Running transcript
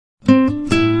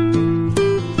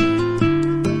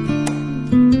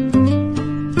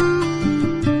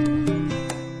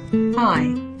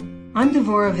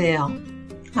Devorah Vale.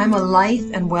 I'm a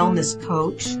life and wellness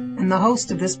coach and the host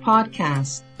of this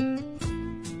podcast.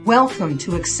 Welcome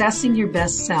to Accessing Your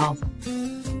Best Self,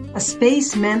 a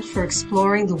space meant for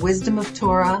exploring the wisdom of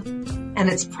Torah and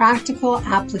its practical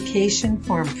application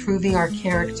for improving our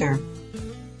character.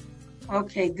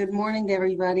 Okay, good morning to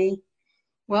everybody.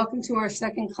 Welcome to our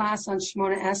second class on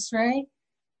Shemona Esrei.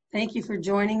 Thank you for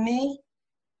joining me.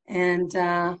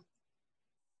 And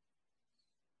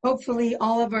hopefully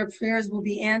all of our prayers will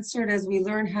be answered as we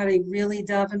learn how to really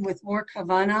dive in with more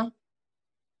kavanah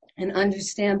and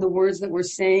understand the words that we're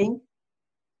saying.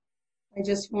 I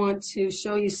just want to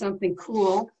show you something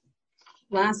cool.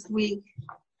 Last week,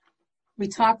 we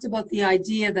talked about the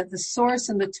idea that the source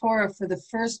in the Torah for the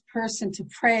first person to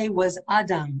pray was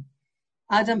Adam.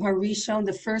 Adam Harishon,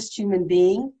 the first human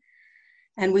being.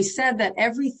 And we said that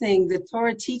everything, the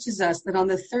Torah teaches us that on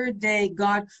the third day,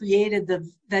 God created the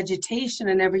vegetation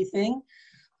and everything.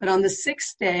 But on the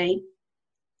sixth day,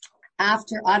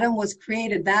 after Adam was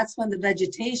created, that's when the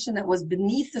vegetation that was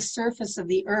beneath the surface of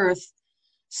the earth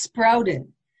sprouted.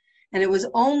 And it was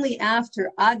only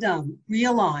after Adam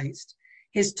realized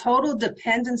his total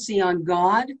dependency on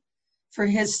God for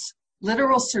his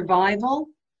literal survival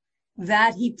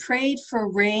that he prayed for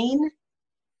rain.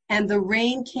 And the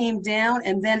rain came down,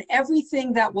 and then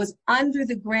everything that was under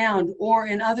the ground, or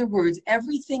in other words,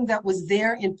 everything that was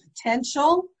there in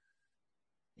potential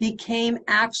became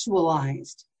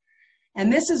actualized.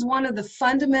 And this is one of the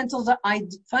fundamental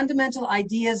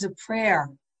ideas of prayer,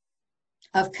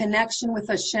 of connection with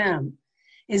Hashem,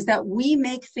 is that we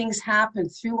make things happen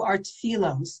through our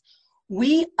tefillos.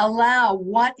 We allow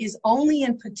what is only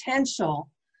in potential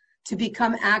to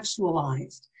become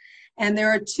actualized. And there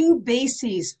are two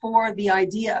bases for the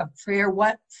idea of prayer,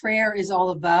 what prayer is all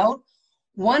about.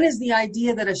 One is the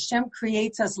idea that Hashem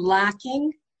creates us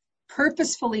lacking,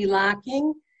 purposefully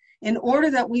lacking, in order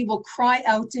that we will cry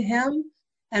out to Him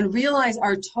and realize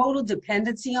our total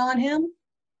dependency on Him.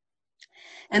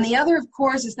 And the other, of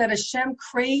course, is that Hashem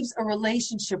craves a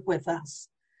relationship with us.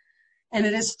 And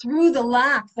it is through the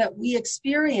lack that we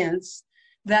experience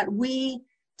that we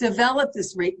develop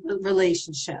this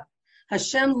relationship.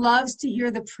 Hashem loves to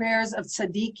hear the prayers of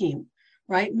tzaddikim,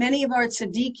 right? Many of our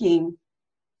tzaddikim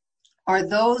are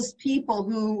those people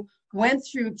who went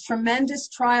through tremendous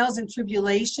trials and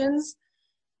tribulations.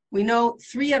 We know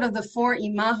 3 out of the 4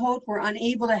 imahot were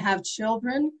unable to have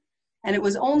children, and it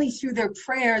was only through their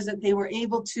prayers that they were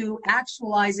able to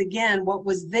actualize again what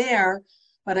was there.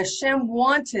 But Hashem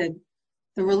wanted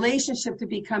the relationship to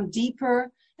become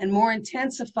deeper and more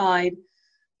intensified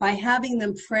by having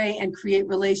them pray and create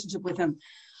relationship with Him.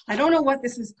 I don't know what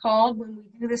this is called when we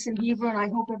do this in Hebrew, and I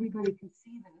hope everybody can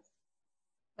see this.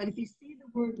 But if you see the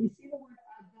word, Adam in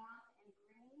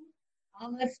green,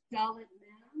 Aleph, Dalet,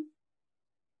 Mem.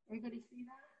 Everybody see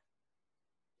that?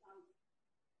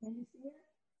 Can you see it?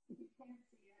 If you can't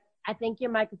see it. I think your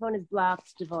microphone is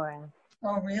blocked, Devorah.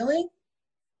 Oh, really?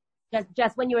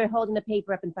 Just when you were holding the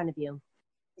paper up in front of you.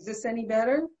 Is this any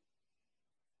better?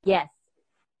 Yes.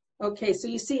 Okay, so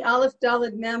you see Aleph,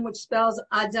 Dalet, Mem, which spells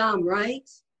Adam, right?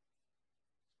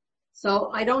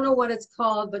 So I don't know what it's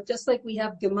called, but just like we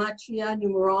have gematria,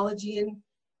 numerology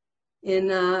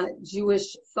in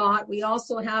Jewish thought, we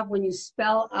also have when you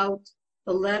spell out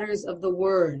the letters of the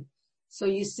word. So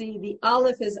you see the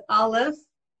Aleph is Aleph,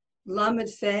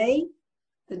 Lamed Fei,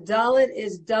 the Dalet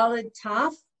is Dalet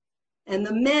Taf, and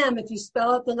the Mem, if you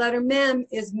spell out the letter Mem,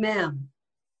 is Mem.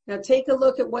 Now take a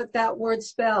look at what that word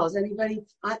spells. Anybody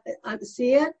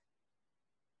see it?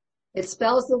 It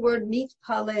spells the word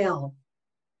mitpalel.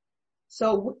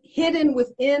 So hidden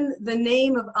within the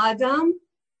name of Adam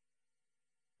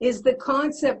is the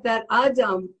concept that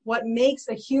Adam, what makes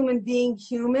a human being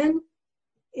human,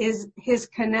 is his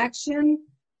connection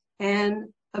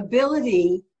and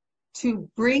ability to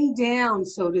bring down,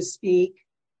 so to speak,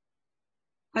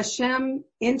 Hashem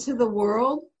into the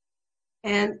world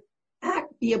and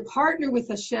be a partner with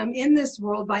Hashem in this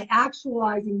world by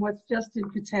actualizing what's just in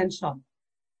potential.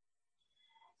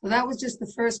 So that was just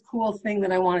the first cool thing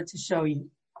that I wanted to show you.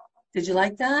 Did you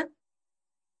like that?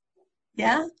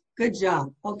 Yeah? Good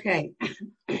job. Okay.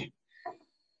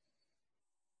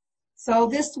 So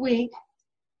this week,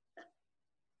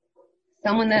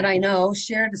 someone that I know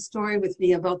shared a story with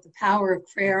me about the power of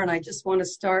prayer, and I just want to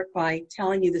start by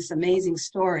telling you this amazing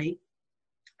story.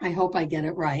 I hope I get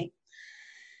it right.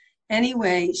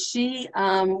 Anyway, she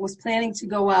was planning to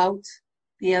go out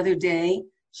the other day.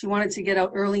 She wanted to get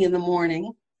out early in the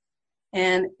morning.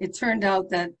 And it turned out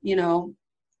that,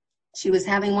 she was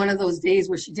having one of those days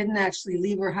where she didn't actually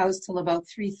leave her house till about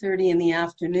 3:30 in the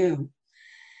afternoon.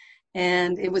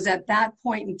 And it was at that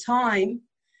point in time,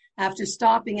 after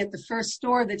stopping at the first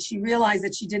store that she realized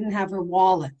that she didn't have her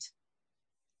wallet.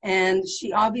 And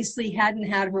she obviously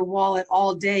hadn't had her wallet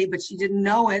all day, but she didn't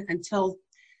know it until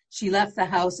she left the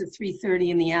house at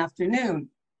 3:30 in the afternoon.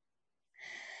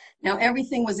 Now,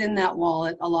 everything was in that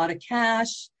wallet, a lot of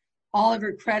cash, all of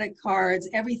her credit cards,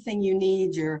 everything you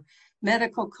need, your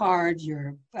medical card,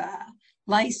 your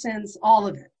license, all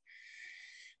of it.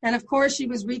 And of course, she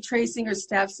was retracing her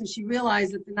steps, and she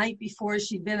realized that the night before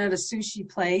she'd been at a sushi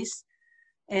place,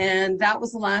 and that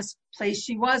was the last place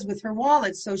she was with her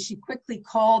wallet. So she quickly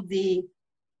called the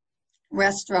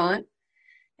restaurant,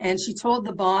 and she told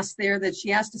the boss there that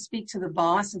she asked to speak to the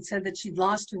boss and said that she'd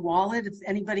lost her wallet, if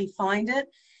anybody find it.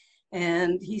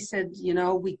 And he said, you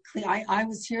know, I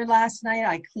was here last night.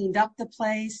 I cleaned up the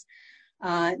place.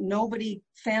 Nobody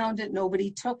found it.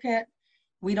 Nobody took it.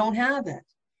 We don't have it.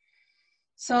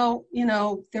 So, you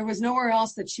know, there was nowhere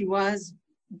else that she was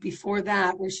before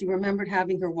that where she remembered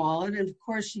having her wallet. And of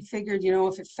course, she figured, you know,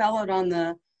 if it fell out on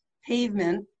the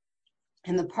pavement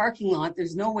in the parking lot,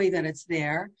 there's no way that it's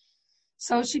there.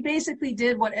 So she basically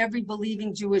did what every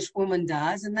believing Jewish woman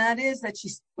does, and that is that she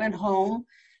went home.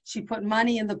 She put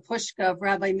money in the pushka of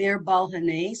Rabbi Meir Baal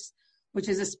HaNes, which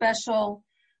is a special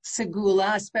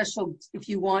segula, a special, if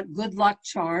you want, good luck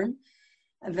charm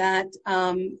that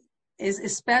is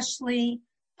especially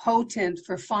potent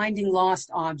for finding lost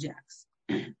objects.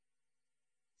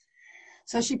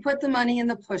 So she put the money in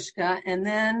the pushka, and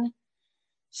then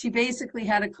she basically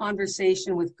had a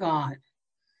conversation with God.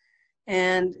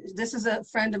 And this is a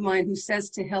friend of mine who says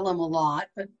Tehillim a lot,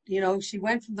 but, you know, she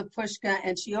went from the pushka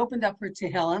and she opened up her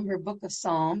Tehillim, her book of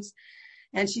Psalms,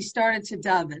 and she started to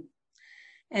daven.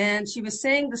 And she was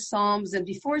saying the Psalms, and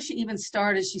before she even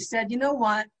started, she said, you know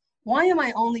what? Why am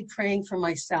I only praying for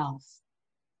myself?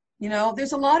 You know,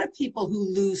 there's a lot of people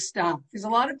who lose stuff. There's a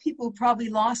lot of people who probably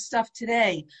lost stuff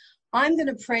today. I'm going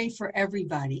to pray for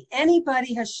everybody.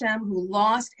 Anybody, Hashem, who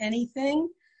lost anything,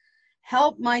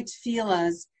 help my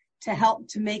tefillahs to help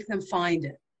to make them find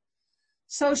it.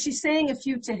 So she's saying a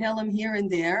few Tehillim here and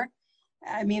there,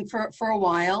 I mean, for a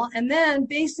while. And then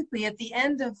basically at the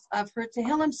end of her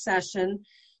Tehillim session,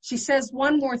 she says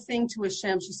one more thing to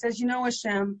Hashem. She says, you know,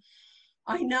 Hashem,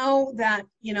 I know that,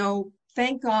 you know,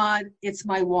 thank God it's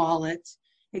my wallet.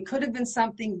 It could have been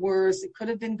something worse. It could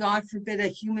have been, God forbid, a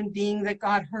human being that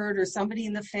got hurt or somebody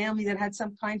in the family that had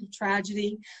some kind of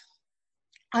tragedy.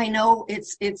 I know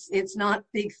it's not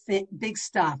big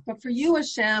stuff, but for you,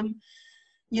 Hashem,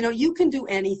 you know, you can do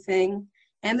anything.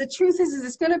 And the truth is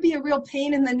it's going to be a real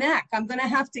pain in the neck. I'm going to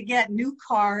have to get new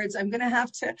cards. I'm going to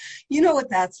have to, you know what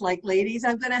that's like, ladies.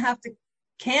 I'm going to have to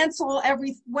cancel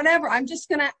whatever.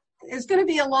 It's going to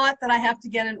be a lot that I have to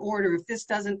get in order if this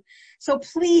doesn't. So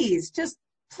please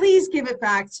give it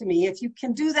back to me. If you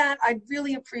can do that, I'd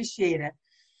really appreciate it.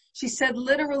 She said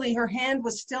literally her hand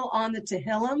was still on the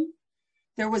Tehillim.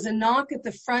 There was a knock at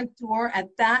the front door at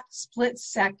that split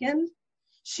second.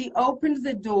 She opened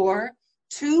the door.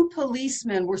 2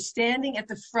 policemen were standing at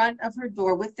the front of her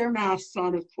door with their masks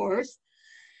on, of course,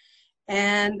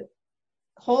 and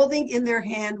holding in their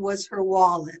hand was her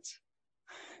wallet.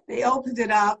 They opened it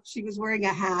up. She was wearing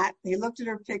a hat. They looked at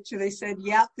her picture. They said,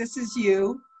 yep, this is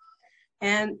you.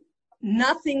 And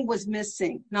nothing was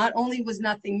missing. Not only was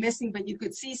nothing missing, but you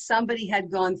could see somebody had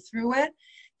gone through it.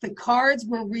 The cards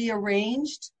were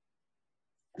rearranged.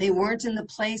 They weren't in the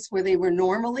place where they were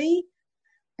normally,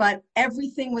 but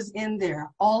everything was in there.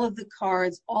 All of the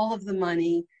cards, all of the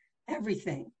money,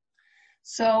 everything.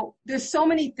 So there's so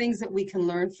many things that we can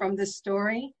learn from this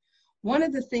story. One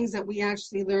of the things that we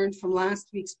actually learned from last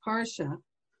week's Parsha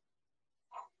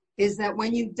is that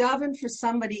when you daven for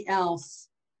somebody else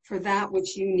for that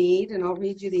which you need, and I'll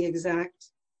read you the exact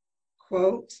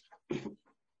quote.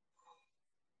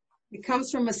 It comes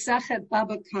from Masechet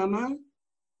Baba Kama.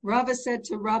 Rava said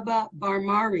to Rabba Bar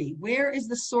Mari, where is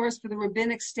the source for the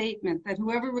rabbinic statement that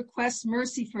whoever requests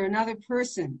mercy for another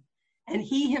person and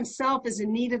he himself is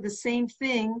in need of the same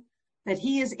thing, that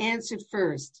he is answered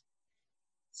first?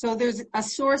 So there's a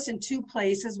source in 2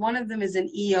 places. One of them is in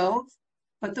Eov,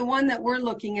 but the one that we're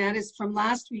looking at is from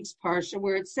last week's Parsha,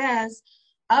 where it says,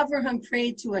 Avraham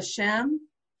prayed to Hashem,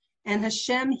 and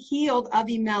Hashem healed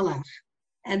Avimelech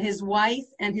and his wife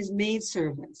and his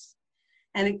maidservants.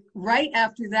 And right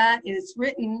after that, it's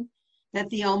written that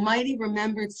the Almighty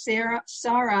remembered Sarah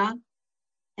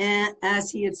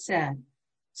as he had said.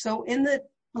 So in the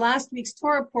last week's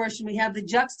Torah portion, we have the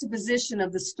juxtaposition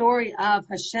of the story of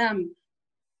Avraham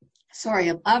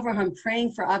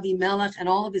praying for Avimelech and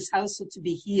all of his household to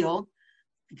be healed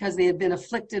because they had been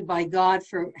afflicted by God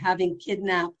for having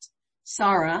kidnapped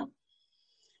Sarah.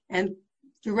 And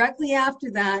directly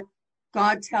after that,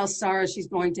 God tells Sarah she's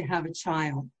going to have a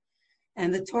child.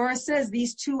 And the Torah says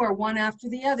these two are one after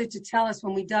the other to tell us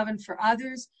when we daven for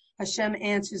others, Hashem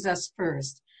answers us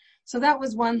first. So that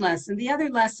was one lesson. The other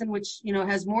lesson, which,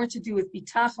 has more to do with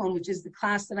bitachon, which is the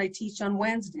class that I teach on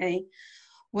Wednesday,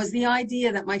 was the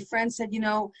idea that my friend said,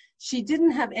 she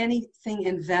didn't have anything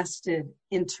invested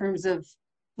in terms of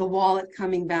the wallet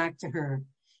coming back to her.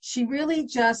 She really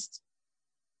just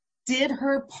did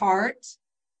her part.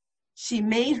 She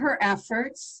made her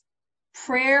efforts.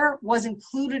 Prayer was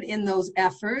included in those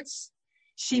efforts.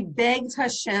 She begged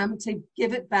Hashem to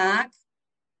give it back.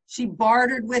 She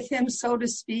bartered with him, so to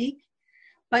speak.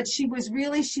 But she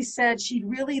said she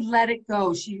really let it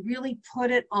go. She really put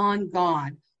it on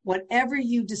God. Whatever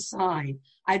you decide.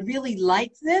 I'd really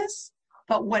like this,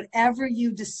 but whatever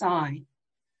you decide.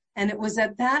 And it was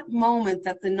at that moment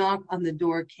that the knock on the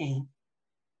door came.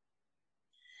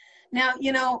 Now,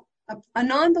 a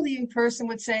non-believing person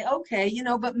would say, okay,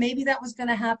 but maybe that was going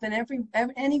to happen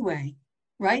anyway,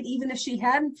 right? Even if she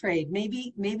hadn't prayed,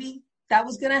 maybe that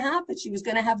was going to happen. She was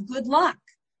going to have good luck,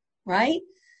 right?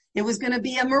 It was going to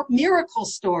be a miracle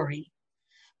story.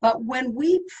 But when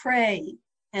we pray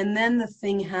and then the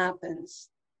thing happens,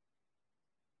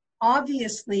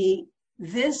 obviously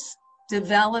this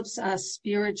develops us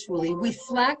spiritually. We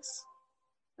flex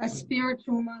a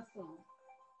spiritual muscle.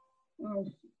 Oh,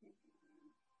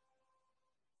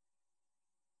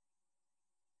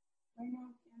 I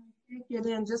can't get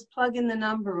in. Just plug in the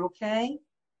number, okay?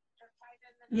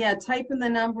 Yeah, type in the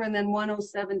number and then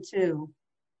 1072.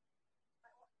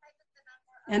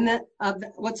 And then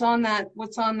what's on that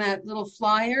little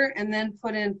flyer, and then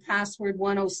put in password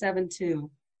 1072.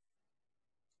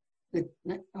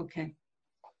 Okay.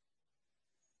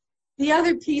 The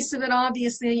other piece of it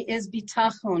obviously is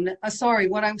bitachon.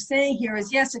 What I'm saying here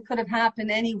is, yes, it could have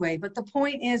happened anyway, but the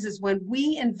point is when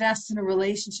we invest in a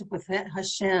relationship with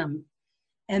Hashem,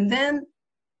 and then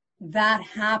that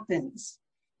happens,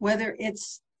 whether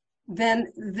it's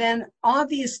then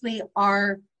obviously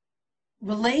our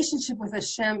relationship with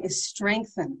Hashem is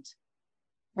strengthened,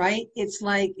 right? It's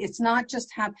like, it's not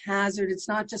just haphazard. It's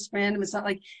not just random. It's not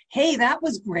like, hey, that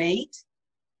was great,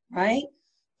 right?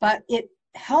 But it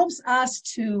helps us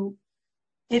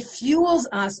it fuels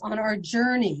us on our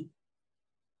journey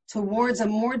towards a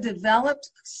more developed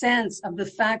sense of the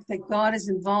fact that God is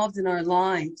involved in our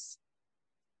lives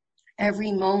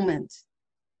every moment,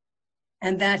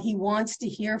 and that he wants to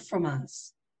hear from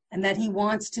us, and that he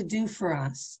wants to do for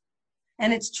us.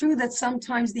 And it's true that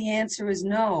sometimes the answer is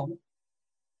no,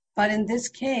 but in this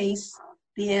case,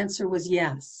 the answer was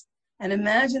yes. And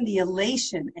imagine the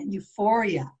elation and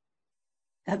euphoria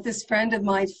that this friend of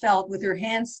mine felt with her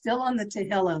hands still on the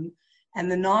Tehillim and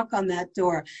the knock on that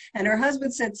door. And her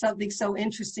husband said something so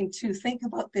interesting too. Think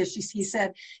about this. He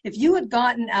said, if you had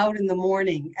gotten out in the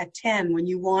morning at 10 when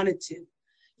you wanted to,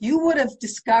 you would have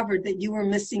discovered that you were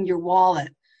missing your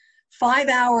wallet 5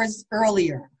 hours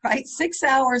earlier, right? 6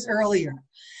 hours earlier.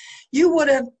 You would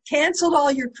have canceled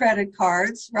all your credit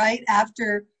cards, right?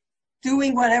 After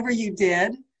doing whatever you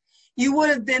did. You would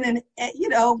have been,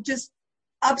 just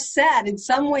upset in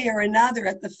some way or another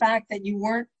at the fact that you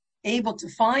weren't able to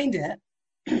find it.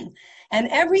 And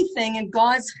everything in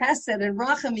God's chesed and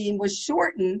rachamim was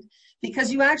shortened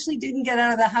because you actually didn't get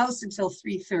out of the house until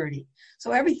 3:30.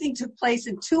 So everything took place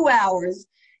in 2 hours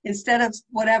instead of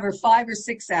 5 or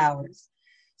 6 hours.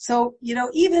 So,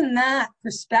 even that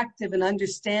perspective and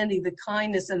understanding the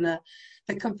kindness and the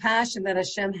compassion that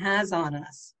Hashem has on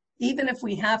us, even if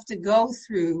we have to go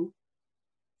through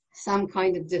some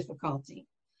kind of difficulty.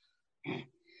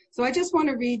 So I just want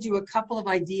to read you a couple of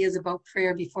ideas about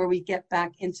prayer before we get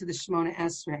back into the Shemona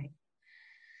Esrei.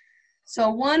 So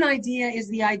one idea is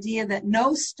the idea that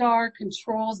no star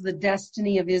controls the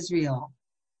destiny of Israel.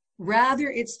 Rather,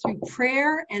 it's through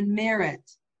prayer and merit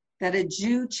that a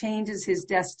Jew changes his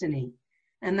destiny.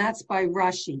 And that's by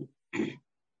Rashi.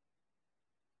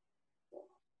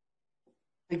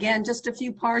 Again, just a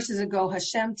few parshas ago,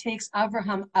 Hashem takes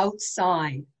Avraham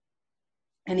outside.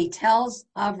 And he tells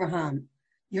Avraham,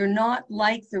 you're not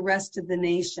like the rest of the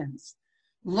nations.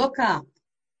 Look up.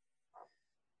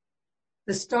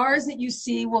 The stars that you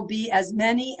see will be as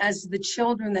many as the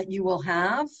children that you will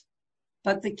have.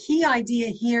 But the key idea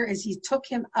here is he took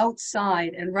him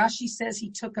outside. And Rashi says he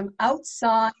took him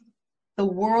outside the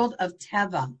world of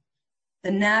Teva,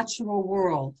 the natural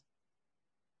world,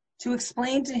 to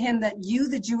explain to him that you,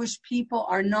 the Jewish people,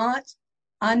 are not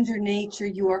under nature.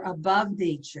 You are above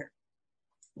nature.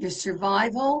 Your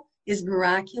survival is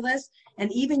miraculous,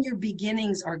 and even your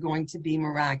beginnings are going to be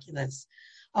miraculous.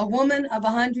 A woman of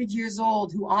 100 years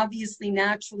old who obviously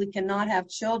naturally cannot have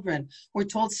children, we're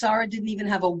told Sarah didn't even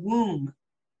have a womb,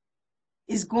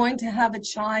 is going to have a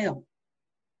child.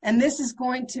 And this is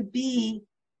going to be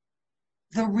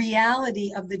the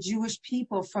reality of the Jewish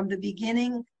people from the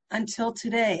beginning until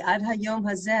today, Ad Hayom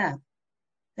Hazeh,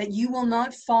 that you will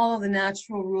not follow the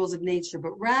natural rules of nature,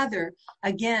 but rather,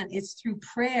 again, it's through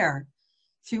prayer,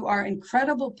 through our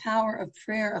incredible power of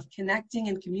prayer, of connecting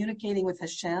and communicating with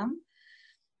Hashem,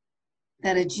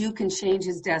 that a Jew can change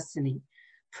his destiny.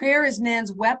 Prayer is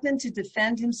man's weapon to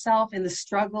defend himself in the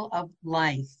struggle of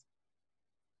life.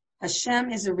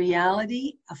 Hashem is a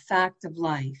reality, a fact of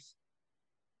life.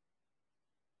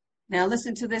 Now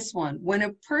listen to this one. When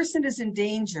a person is in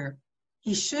danger,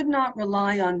 he should not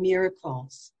rely on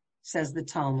miracles, says the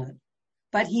Talmud,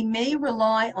 but he may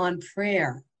rely on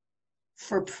prayer,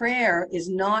 for prayer is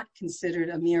not considered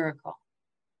a miracle.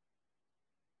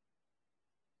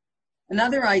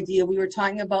 Another idea we were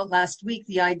talking about last week,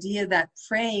 the idea that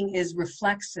praying is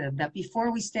reflexive, that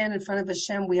before we stand in front of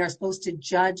Hashem, we are supposed to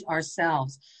judge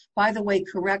ourselves. By the way,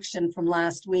 correction from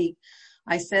last week,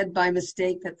 I said by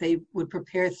mistake that they would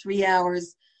prepare 3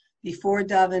 hours before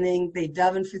davening. They'd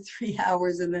daven for 3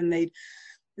 hours and then they'd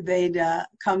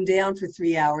come down for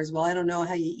 3 hours. Well, I don't know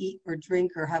how you eat or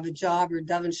drink or have a job or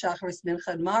daven shacharis mincha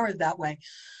and mareh that way.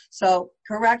 So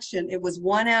correction, it was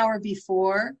 1 hour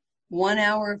before, 1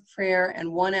 hour of prayer,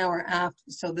 and 1 hour after.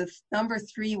 So the number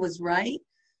 3 was right,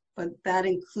 but that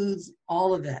includes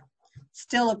all of it.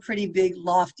 Still a pretty big,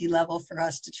 lofty level for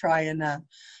us to try and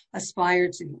aspire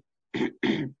to.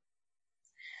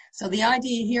 So the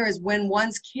idea here is when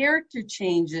one's character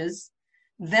changes,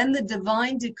 then the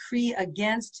divine decree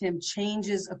against him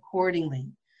changes accordingly.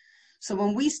 So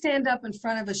when we stand up in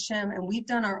front of Hashem and we've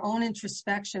done our own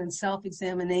introspection and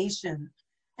self-examination,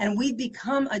 and we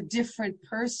become a different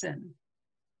person,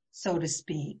 so to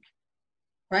speak,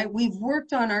 right? We've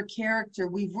worked on our character.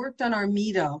 We've worked on our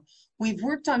mido. We've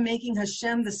worked on making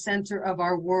Hashem the center of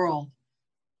our world.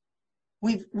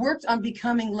 We've worked on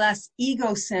becoming less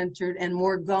ego-centered and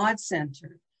more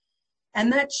God-centered.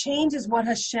 And that changes what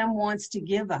Hashem wants to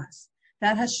give us.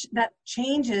 That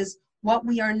changes what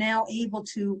we are now able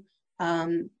to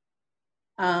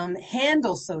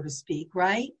handle, so to speak,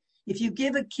 right? If you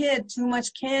give a kid too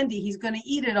much candy, he's going to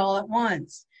eat it all at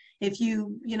once. If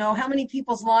you know, how many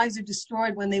people's lives are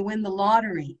destroyed when they win the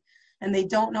lottery and they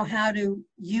don't know how to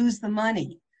use the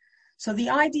money? So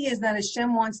the idea is that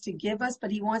Hashem wants to give us,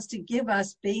 but he wants to give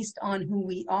us based on who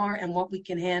we are and what we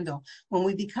can handle. When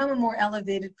we become a more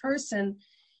elevated person,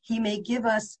 he may give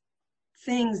us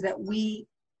things that we,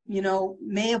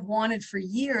 may have wanted for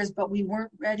years, but we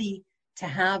weren't ready to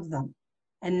have them.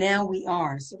 And now we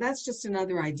are. So that's just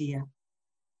another idea.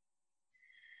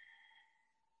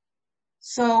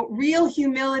 So real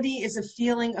humility is a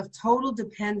feeling of total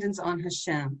dependence on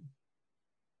Hashem.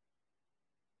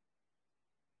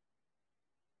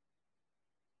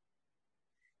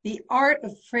 The art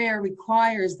of prayer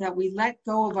requires that we let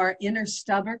go of our inner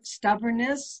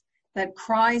stubbornness that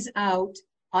cries out,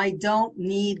 I don't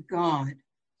need God.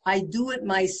 I do it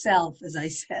myself, as I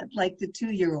said, like the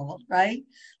 2-year-old, right?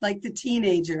 Like the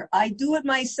teenager. I do it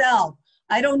myself.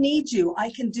 I don't need you.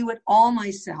 I can do it all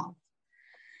myself.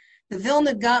 The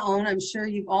Vilna Gaon, I'm sure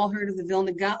you've all heard of the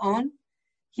Vilna Gaon.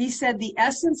 He said the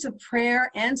essence of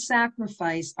prayer and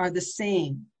sacrifice are the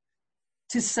same.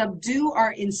 To subdue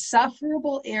our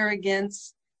insufferable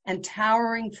arrogance and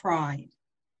towering pride.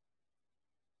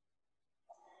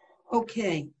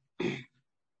 Okay.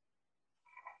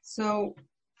 So,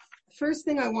 first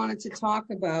thing I wanted to talk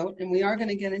about, and we are going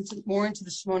to get more into the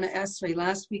Shemona Esrei.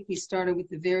 Last week we started with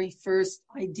the very first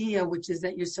idea, which is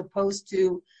that you're supposed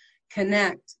to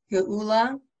connect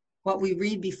Geula, what we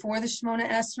read before the Shemona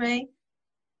Esrei,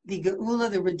 the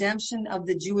Geula, the redemption of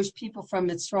the Jewish people from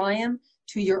Mitzrayim,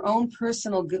 to your own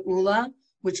personal Geula,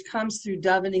 which comes through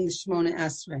davening the Shemona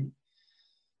Esrei.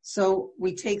 So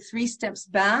we take 3 steps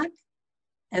back,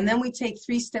 and then we take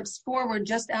 3 steps forward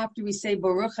just after we say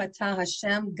Baruch Atah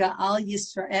Hashem Ga'al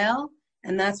Yisrael,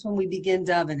 and that's when we begin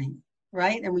davening,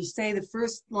 right? And we say the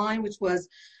first line, which was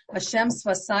Hashem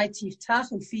Svasai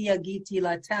Tiftach Ufi Yagiti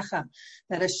Latecha,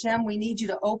 that Hashem, we need you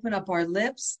to open up our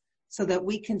lips so that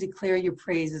we can declare your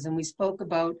praises. And we spoke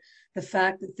about the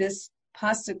fact that this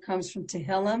pasuk comes from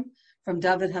Tehillim, from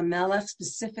David HaMelech,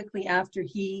 specifically after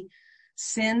he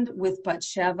sinned with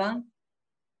Bathsheba.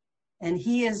 And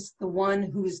he is the one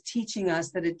who is teaching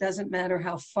us that it doesn't matter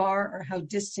how far or how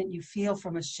distant you feel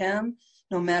from Hashem,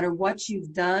 no matter what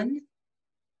you've done,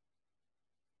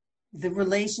 the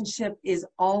relationship is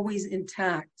always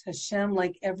intact. Hashem,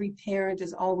 like every parent,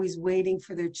 is always waiting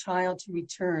for their child to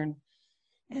return.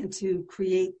 and to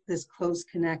create this close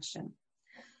connection.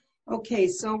 Okay,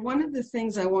 so one of the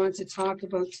things I wanted to talk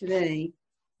about today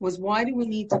was, why do we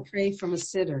need to pray from a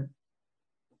siddur?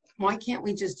 Why can't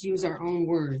we just use our own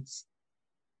words?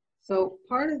 So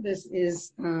part of this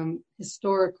is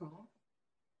historical.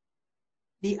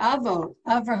 The Avot,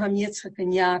 Avraham, Yitzchak,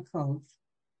 and Yaakov,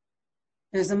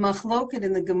 there's a machloket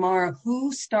in the Gemara,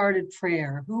 who started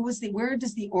prayer? Where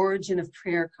does the origin of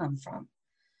prayer come from?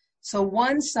 So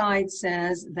one side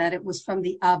says that it was from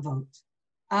the Avot,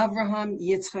 Avraham,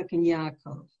 Yitzchak, and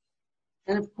Yaakov.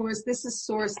 And of course, this is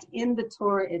sourced in the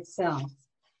Torah itself.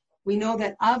 We know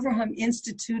that Avraham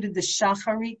instituted the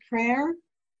Shacharit prayer.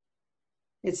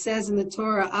 It says in the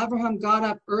Torah, Avraham got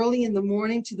up early in the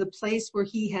morning to the place where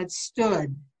he had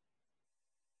stood.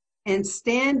 And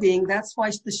standing, that's why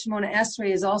the Shemona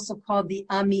Esrei is also called the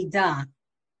Amidah.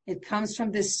 It comes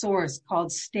from this source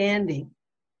called standing,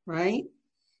 right?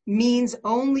 Means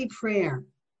only prayer.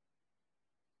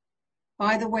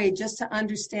 By the way, just to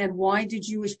understand, why do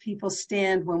Jewish people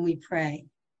stand when we pray?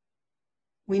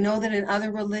 We know that in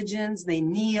other religions, they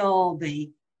kneel, they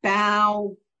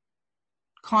bow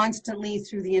constantly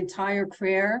through the entire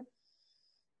prayer.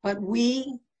 But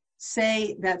we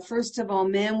say that, first of all,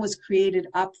 man was created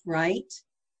upright.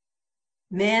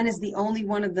 Man is the only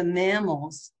one of the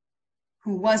mammals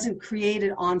who wasn't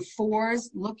created on fours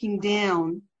looking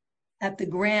down at the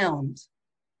ground.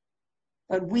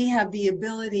 But we have the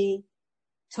ability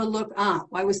to look up.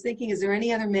 I was thinking, is there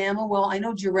any other mammal? Well, I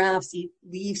know giraffes eat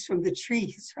leaves from the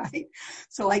trees, right?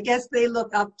 So I guess they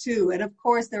look up too. And of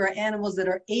course, there are animals that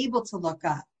are able to look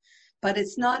up, but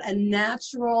it's not a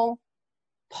natural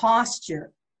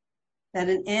posture that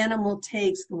an animal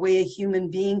takes the way a human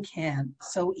being can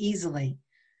so easily.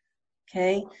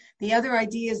 Okay? The other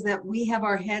idea is that we have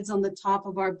our heads on the top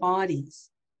of our bodies.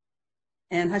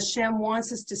 And Hashem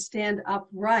wants us to stand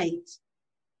upright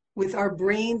with our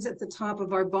brains at the top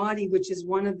of our body, which is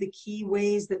one of the key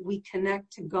ways that we connect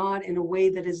to God in a way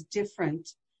that is different,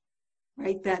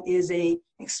 right? That is a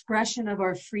expression of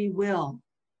our free will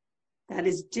that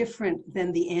is different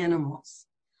than the animals.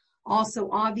 Also,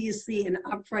 obviously, an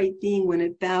upright being, when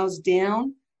it bows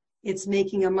down, it's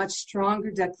making a much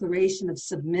stronger declaration of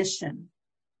submission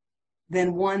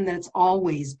than one that's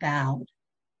always bowed.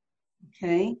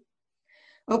 Okay?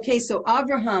 Okay, so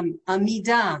Abraham,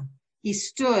 Amidah, he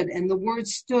stood, and the word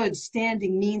stood,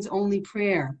 standing, means only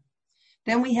prayer.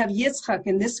 Then we have Yitzchak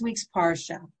in this week's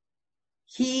Parsha.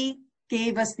 He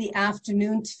gave us the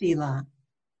afternoon tefillah,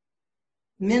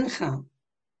 Mincha.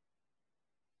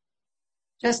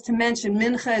 Just to mention,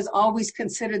 Mincha is always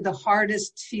considered the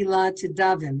hardest tefillah to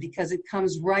daven because it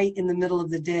comes right in the middle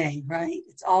of the day, right?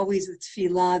 It's always a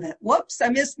tefillah that, whoops, I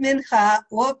missed Mincha.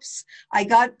 Whoops, I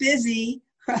got busy,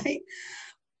 right?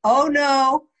 Oh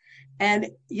no.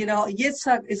 And, you know,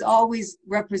 Yitzchak is always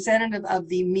representative of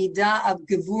the midah of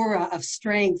gevura, of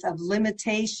strength, of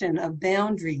limitation, of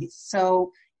boundaries.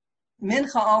 So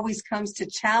Mincha always comes to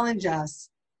challenge us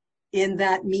in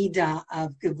that midah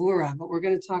of gevura, but we're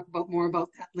going to talk more about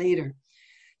that later.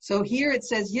 So here it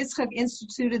says, Yitzchak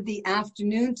instituted the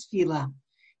afternoon tefillah.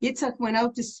 Yitzchak went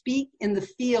out to speak in the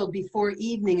field before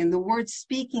evening, and the word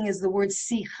speaking is the word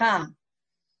sicha.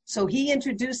 So he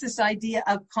introduced this idea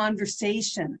of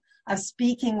conversation, of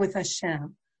speaking with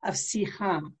Hashem, of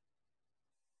sicha.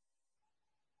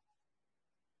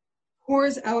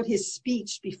 Pours out his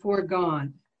speech before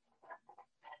God.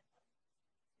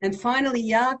 And finally,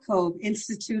 Yaakov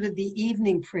instituted the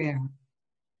evening prayer.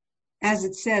 As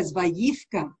it says,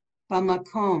 Vayifka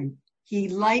b'makom, he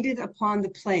lighted upon the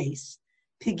place.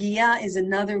 Pigiyah is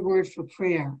another word for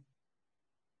prayer.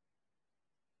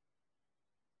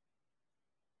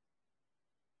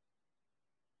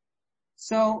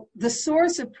 So the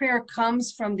source of prayer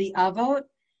comes from the Avot,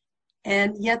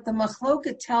 and yet the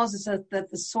Machloket tells us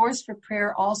that the source for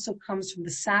prayer also comes from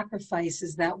the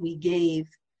sacrifices that we gave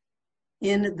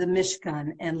in the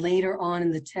Mishkan and later on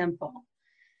in the temple.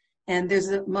 And there's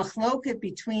a Machloket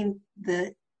between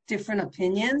the different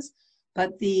opinions,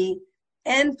 but the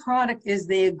end product is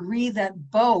they agree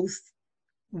that both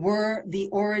were the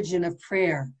origin of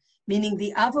prayer, meaning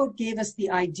the Avot gave us the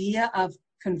idea of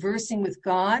conversing with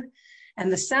God, and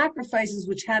the sacrifices,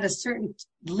 which had a certain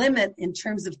limit in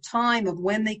terms of time of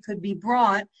when they could be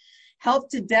brought,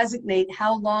 helped to designate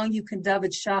how long you can daven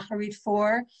Shacharit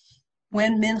for,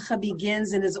 when Mincha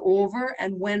begins and is over,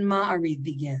 and when Ma'ariv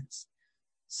begins.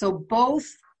 So both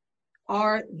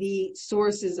are the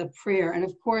sources of prayer. And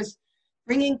of course,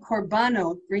 bringing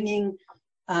korbanot, bringing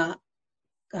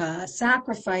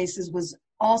sacrifices was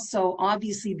also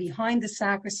obviously behind the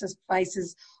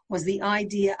sacrifices was the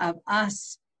idea of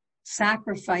us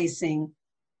sacrificing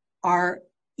our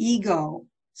ego,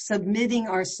 submitting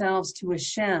ourselves to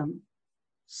Hashem.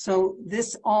 So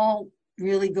this all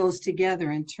really goes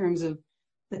together in terms of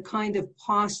the kind of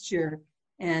posture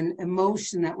and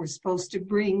emotion that we're supposed to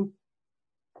bring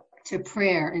to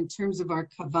prayer in terms of our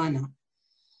kavanah.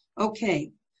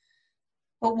 Okay,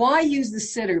 but why use the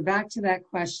siddur? Back to that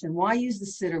question. Why use the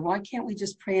siddur? Why can't we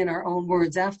just pray in our own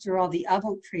words? After all, the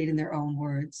Avot prayed in their own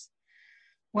words.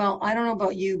 Well, I don't know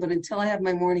about you, but until I have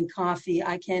my morning coffee,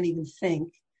 I can't even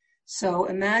think. So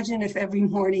imagine if every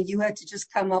morning you had to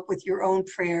just come up with your own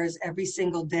prayers every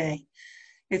single day.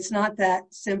 It's not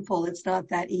that simple. It's not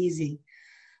that easy.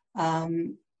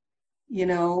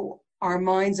 Our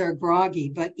minds are groggy,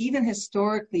 but even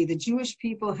historically, the Jewish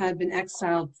people had been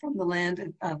exiled from the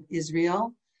land of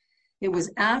Israel. It was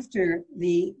after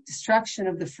the destruction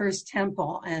of the first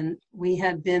temple, and we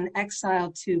had been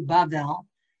exiled to Babel,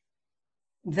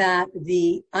 that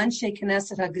the Anshe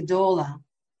Knesset HaGedola,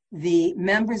 the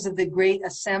members of the Great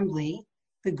Assembly,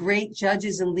 the great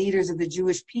judges and leaders of the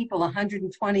Jewish people,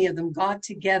 120 of them got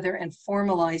together and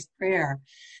formalized prayer.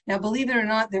 Now, believe it or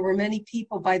not, there were many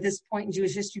people by this point in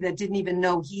Jewish history that didn't even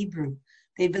know Hebrew.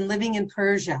 They'd been living in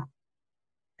Persia.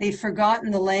 They'd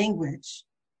forgotten the language,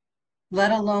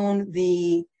 let alone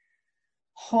the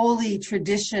holy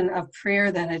tradition of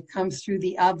prayer that had come through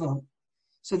the Avot.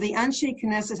 So the Anshe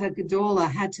Knesset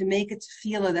HaGedola had to make a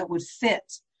tefillah that would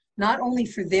fit, not only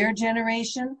for their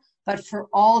generation, but for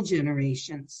all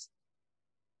generations.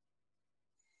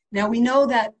 Now we know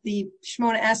that the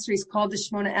Shemona Esrei is called the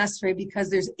Shemona Esrei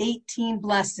because there's 18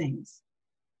 blessings.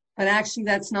 But actually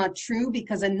that's not true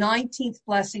because a 19th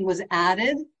blessing was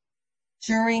added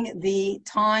during the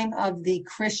time of the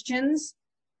Christians,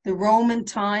 the Roman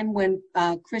time when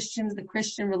the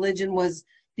Christian religion was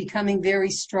becoming very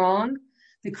strong.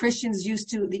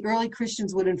 The early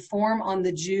Christians would inform on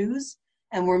the Jews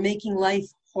and were making life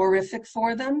horrific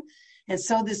for them. And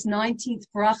so this 19th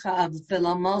bracha of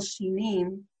V'lamal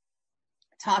Shinim,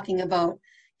 talking about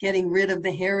getting rid of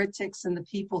the heretics and the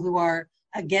people who are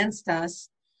against us,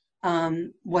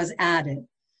 was added.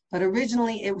 But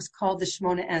originally it was called the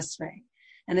Shemona Esrei.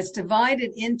 And it's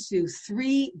divided into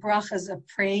 3 brachas of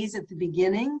praise at the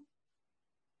beginning,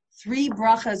 3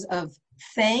 brachas of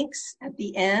thanks at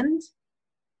the end.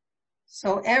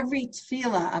 So every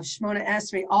tefillah of Shemona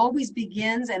Esrei always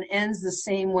begins and ends the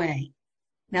same way.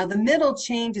 Now the middle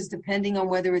changes depending on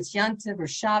whether it's Yantiv or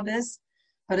Shabbos,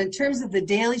 but in terms of the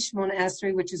daily Shemona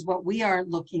Esrei, which is what we are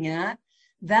looking at,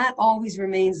 that always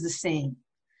remains the same.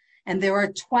 And there are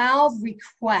 12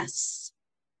 requests.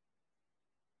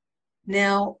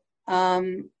 Now,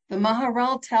 the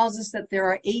Maharal tells us that there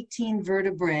are 18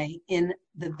 vertebrae in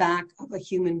the back of a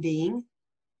human being.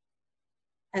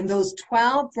 And those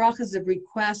 12 brachas of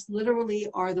request literally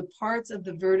are the parts of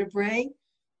the vertebrae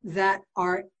that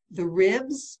are the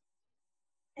ribs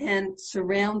and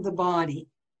surround the body.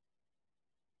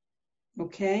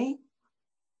 Okay?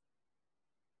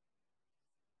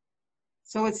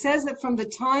 So it says that from the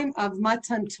time of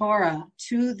Matan Torah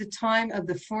to the time of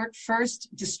the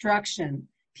first destruction,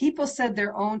 people said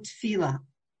their own tefillot,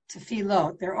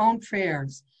 their own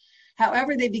prayers.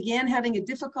 However, they began having a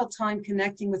difficult time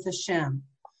connecting with Hashem.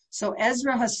 So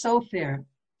Ezra HaSofer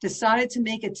decided to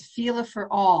make a tefillah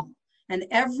for all. And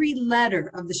every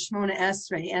letter of the Shemona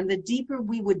Esrei, and the deeper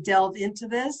we would delve into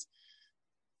this,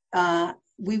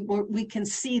 we can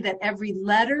see that every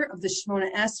letter of the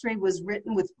Shemona Esrei was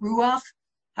written with Ruach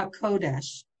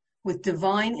HaKodesh, with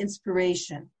divine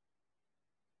inspiration.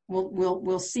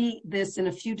 We'll see this in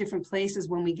a few different places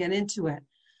when we get into it.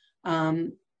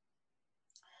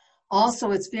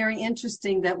 Also, it's very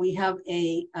interesting that we have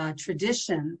a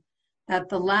tradition that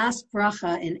the last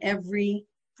bracha in every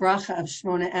bracha of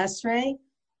Shemona Esrei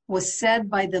was said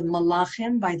by the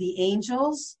malachim, by the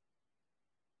angels.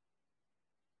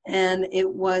 And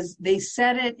they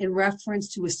said it in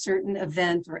reference to a certain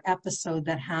event or episode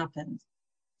that happened.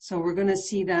 So we're going to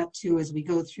see that too as we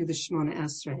go through the Shemona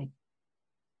Esrei.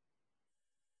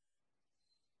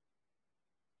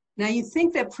 Now you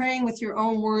think that praying with your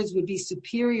own words would be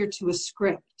superior to a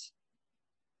script,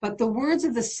 but the words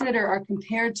of the siddur are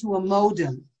compared to a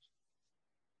modem.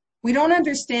 We don't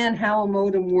understand how a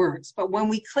modem works, but when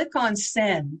we click on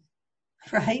send,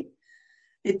 right,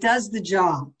 it does the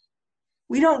job.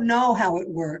 We don't know how it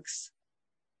works.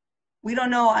 We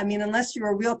don't know, unless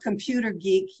you're a real computer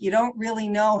geek, you don't really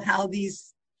know how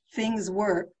these things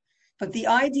work. But the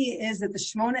idea is that the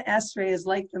Shemona Esrei is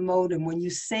like the modem. When you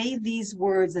say these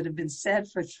words that have been said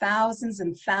for thousands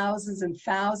and thousands and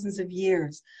thousands of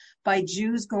years by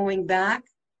Jews going back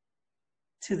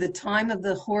to the time of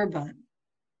the Churban,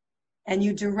 and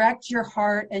you direct your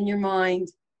heart and your mind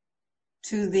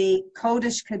to the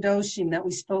Kodesh Kadoshim that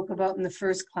we spoke about in the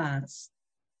first class,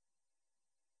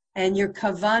 and your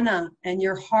kavana and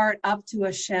your heart up to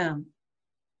Hashem,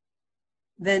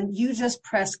 then you just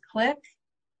press click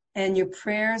and your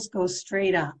prayers go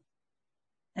straight up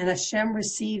and Hashem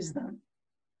receives them.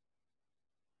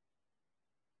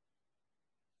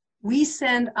 We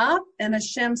send up and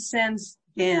Hashem sends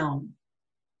down.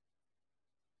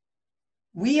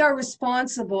 We are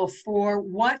responsible for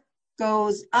what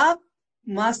goes up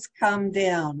must come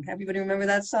down. Everybody remember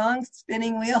that song,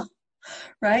 Spinning Wheel?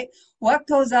 Right? What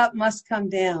goes up must come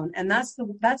down. And that's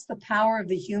the power of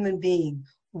the human being.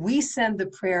 We send the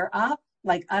prayer up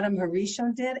like Adam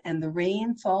Harishon did, and the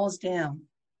rain falls down.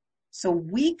 So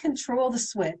we control the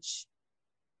switch.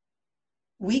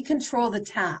 We control the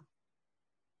tap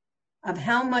of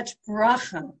how much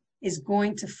bracha is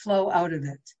going to flow out of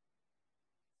it.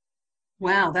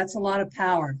 Wow, that's a lot of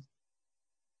power.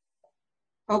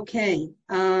 Okay.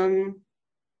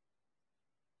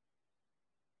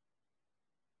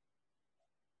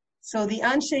 So the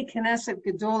Anshe Knesset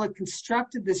Gedola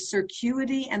constructed the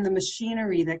circuity and the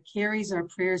machinery that carries our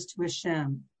prayers to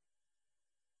Hashem.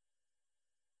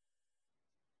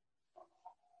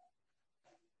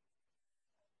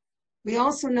 We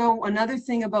also know another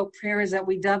thing about prayer is that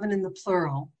we daven in the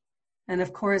plural. And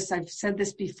of course, I've said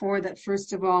this before, that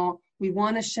first of all, we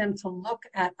want Hashem to look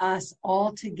at us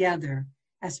all together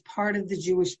as part of the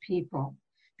Jewish people,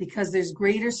 because there's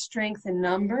greater strength in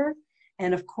number.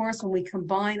 And of course, when we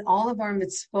combine all of our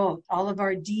mitzvot, all of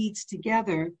our deeds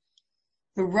together,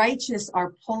 the righteous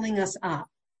are pulling us up.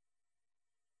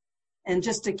 And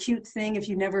just a cute thing, if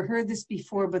you've never heard this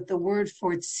before, but the word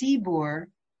for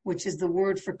tzibur, which is the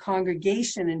word for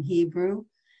congregation in Hebrew,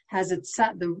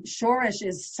 the shoresh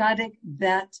is tzadik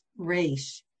bet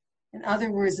reish. In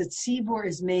other words, a tzibur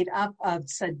is made up of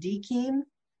tzaddikim,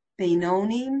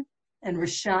 beinonim, and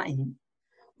risha'im.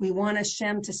 We want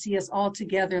Hashem to see us all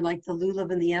together like the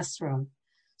lulav and the esrog,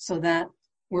 so that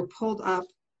we're pulled up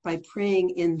by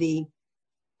praying in the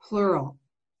plural.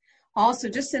 Also,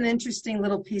 just an interesting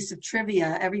little piece of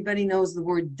trivia. Everybody knows the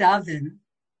word daven,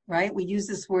 right? We use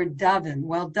this word daven.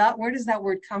 Well, where does that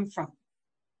word come from?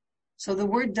 So the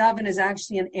word daven is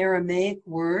actually an Aramaic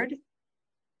word.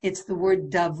 It's the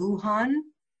word davuhan,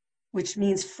 which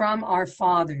means from our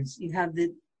fathers. You have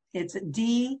it's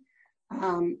D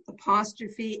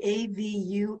apostrophe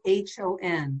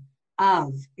A-V-U-H-O-N,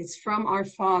 av. It's from our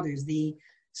fathers. The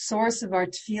source of our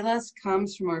tefillas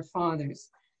comes from our fathers.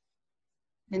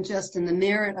 And just in the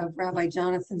merit of Rabbi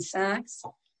Jonathan Sachs,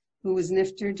 who was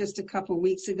nifter just a couple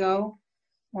weeks ago,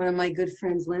 one of my good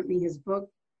friends lent me his book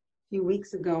a few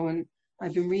weeks ago, and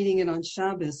I've been reading it on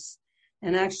Shabbos.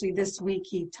 And actually this week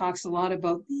he talks a lot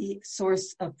about the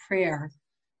source of prayer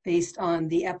based on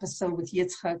the episode with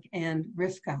Yitzchak and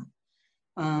Rivka.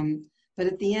 But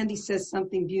at the end, he says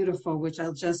something beautiful, which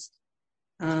I'll just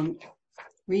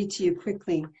read to you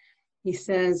quickly. He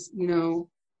says, the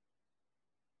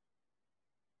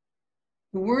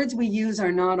words we use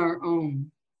are not our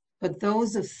own, but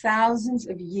those of thousands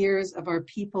of years of our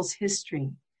people's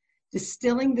history,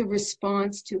 distilling the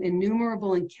response to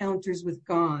innumerable encounters with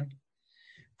God.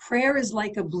 Prayer is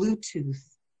like a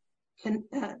Bluetooth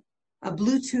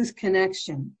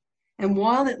connection, and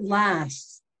while it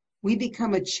lasts, we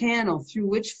become a channel through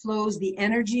which flows the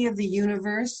energy of the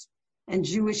universe and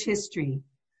Jewish history,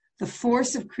 the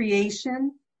force of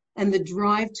creation, and the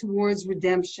drive towards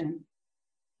redemption.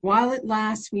 While it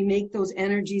lasts, we make those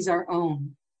energies our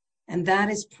own. And that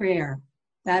is prayer.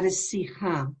 That is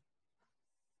sicha.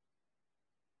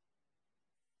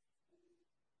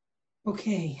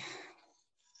 Okay.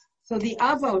 So the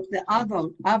Avot,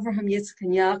 Avraham, Yitzchak,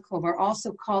 and Yaakov, are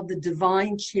also called the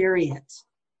divine chariot.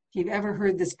 If you've ever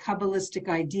heard this Kabbalistic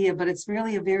idea, but it's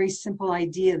really a very simple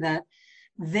idea that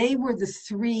they were the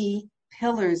three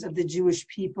pillars of the Jewish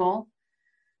people.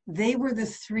 They were the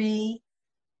three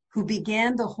who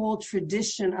began the whole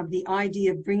tradition of the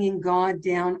idea of bringing God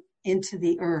down into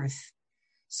the earth.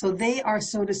 So they are,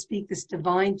 so to speak, this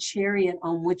divine chariot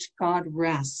on which God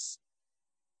rests.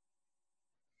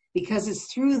 Because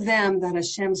it's through them that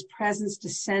Hashem's presence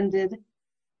descended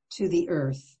to the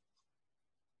earth.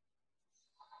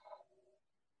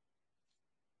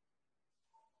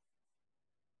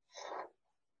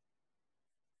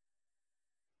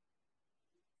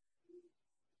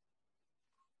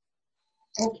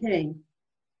 Okay,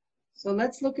 so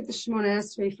let's look at the Shemona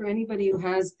Esrei for anybody who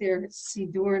has their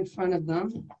Siddur in front of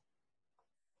them.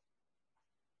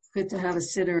 It's good to have a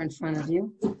siddur in front of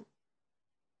you.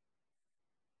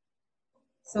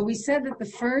 So we said that the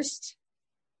first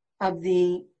of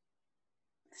the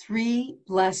three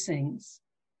blessings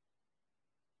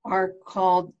are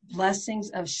called blessings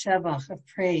of Shevach, of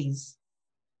praise.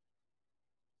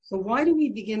 So why do we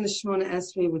begin the Shemona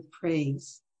Esrei with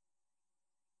praise?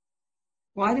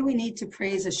 Why do we need to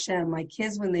praise Hashem? My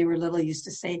kids, when they were little, used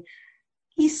to say,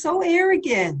 he's so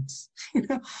arrogant.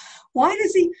 Why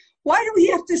do we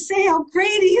have to say how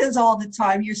great he is all the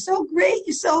time? You're so great,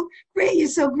 you're so great, you're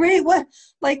so great. What,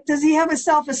 like, does he have a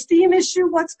self-esteem issue?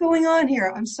 What's going on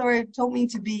here? I'm sorry, I don't mean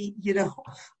to be,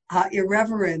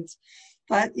 irreverent.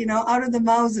 But, out of the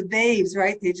mouths of babes,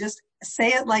 right? They just say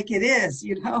it like it is,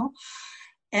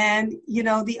 And,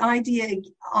 the idea,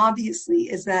 obviously,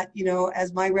 is that,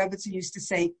 as my Rebbe used to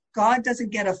say, God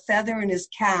doesn't get a feather in his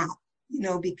cap,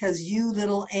 because you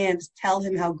little ants tell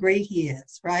him how great he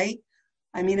is, right?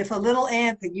 I mean, if a little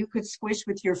ant that you could squish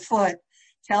with your foot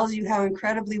tells you how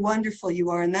incredibly wonderful you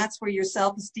are, and that's where your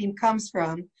self-esteem comes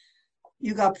from,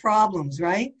 you got problems,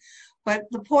 right? But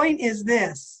the point is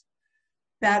this,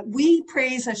 that we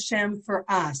praise Hashem for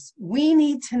us. We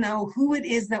need to know who it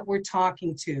is that we're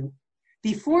talking to.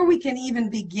 Before we can even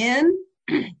begin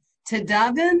to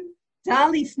daven,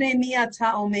 da lifnei mi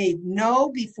ata omed, know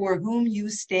before whom you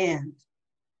stand.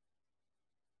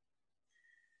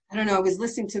 I don't know, I was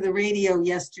listening to the radio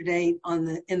yesterday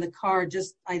in the car,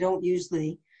 I don't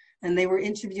usually, and they were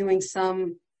interviewing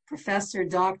some professor,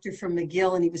 doctor from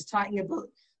McGill, and he was talking about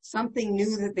something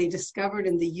new that they discovered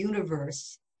in the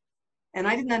universe. And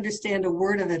I didn't understand a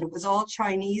word of it. It was all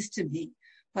Chinese to me.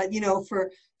 But,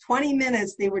 for 20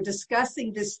 minutes, they were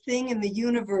discussing this thing in the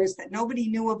universe that nobody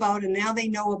knew about, and now they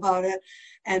know about it.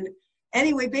 And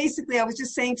anyway, basically, I was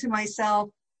just saying to myself,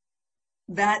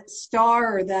 that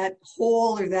star or that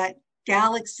hole or that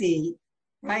galaxy,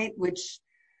 right, which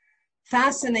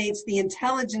fascinates the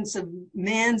intelligence of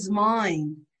man's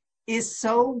mind, is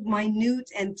so minute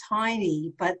and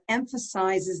tiny, but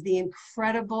emphasizes the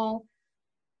incredible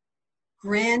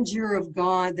grandeur of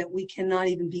God that we cannot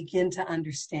even begin to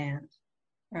understand,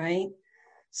 right?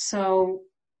 So,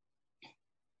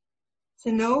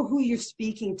 to know who you're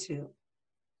speaking to.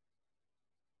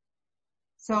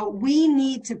 So we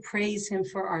need to praise him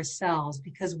for ourselves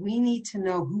because we need to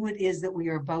know who it is that we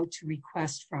are about to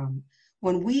request from.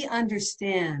 When we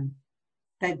understand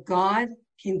that God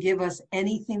can give us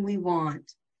anything we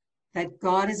want, that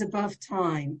God is above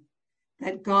time,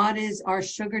 that God is our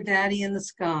sugar daddy in the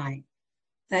sky,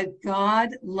 that God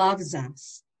loves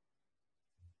us,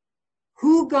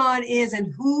 who God is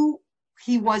and who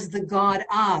he was the God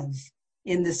of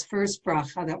in this first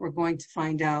bracha that we're going to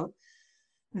find out,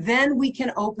 then we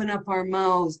can open up our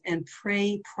mouths and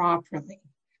pray properly.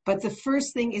 But the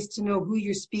first thing is to know who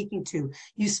you're speaking to.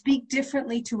 You speak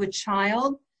differently to a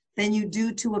child than you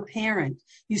do to a parent.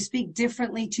 You speak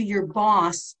differently to your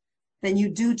boss than you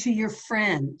do to your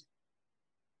friend.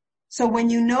 So when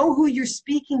you know who you're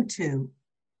speaking to,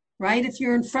 right? If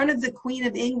you're in front of the Queen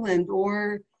of England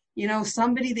or,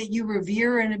 somebody that you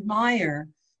revere and admire,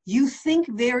 you think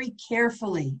very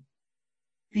carefully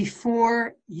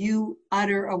before you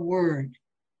utter a word.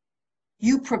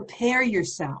 You prepare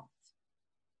yourself.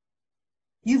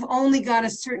 You've only got a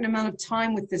certain amount of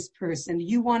time with this person.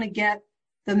 You want to get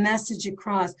the message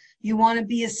across. You want to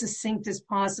be as succinct as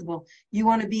possible. You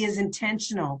want to be as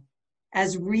intentional,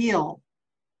 as real.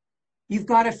 You've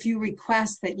got a few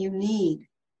requests that you need.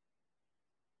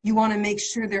 You want to make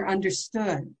sure they're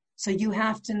understood. So you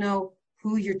have to know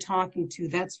who you're talking to.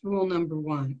 That's rule number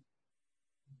one.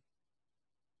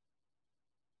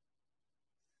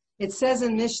 It says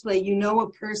in Mishlei, you know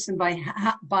a person by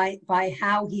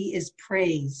how he is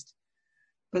praised.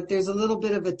 But there's a little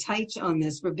bit of a touch on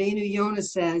this. Rabbeinu Yonah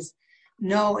says,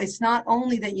 no, it's not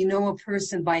only that you know a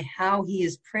person by how he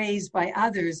is praised by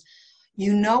others,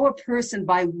 you know a person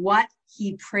by what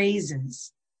he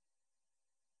praises.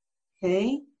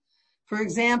 Okay? For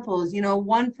example,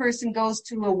 one person goes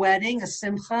to a wedding, a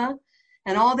simcha,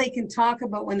 and all they can talk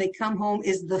about when they come home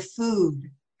is the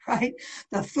food. Right?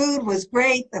 The food was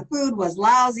great. The food was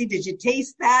lousy. Did you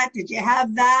taste that? Did you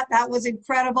have that? That was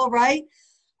incredible, right?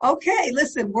 Okay,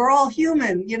 listen, we're all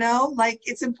human,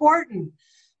 it's important.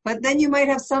 But then you might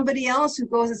have somebody else who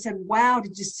goes and said, wow,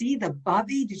 did you see the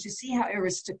bubby? Did you see how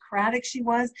aristocratic she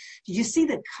was? Did you see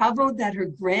the kavod that her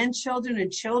grandchildren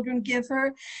and children give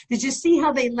her? Did you see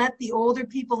how they let the older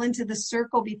people into the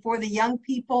circle before the young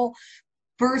people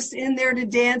burst in there to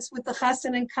dance with the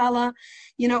chassan and kala?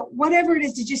 Whatever it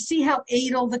is, did you see how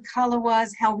edel the kala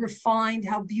was, how refined,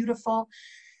 how beautiful?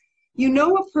 You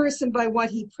know a person by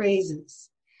what he praises.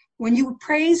 When you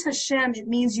praise Hashem, it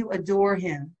means you adore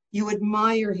him, you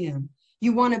admire him,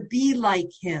 you want to be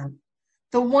like him.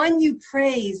 The one you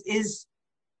praise is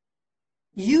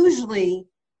usually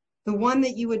the one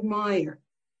that you admire.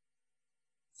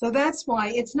 So that's why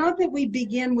it's not that we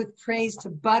begin with praise to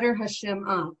butter Hashem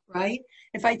up, right?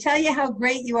 If I tell you how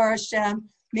great you are, Hashem,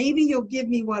 maybe you'll give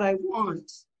me what I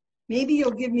want. Maybe you'll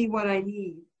give me what I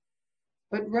need.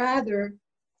 But rather,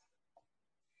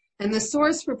 and the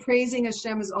source for praising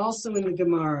Hashem is also in the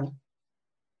Gemara.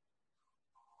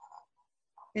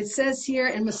 It says here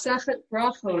in Masechet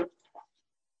Brachot,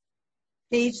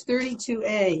 page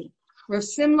 32a, Rav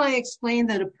Simlai explained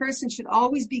that a person should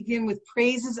always begin with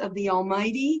praises of the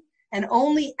Almighty and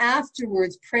only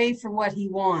afterwards pray for what he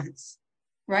wants,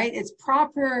 right? It's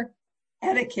proper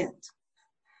etiquette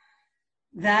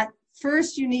that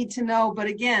first you need to know, but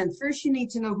again, first you need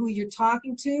to know who you're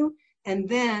talking to, and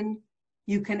then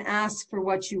you can ask for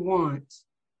what you want.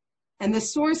 And the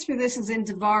source for this is in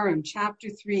Devarim, chapter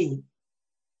 3.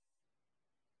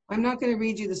 I'm not going to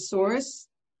read you the source.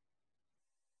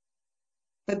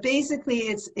 But basically,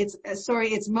 it's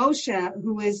Moshe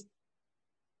who is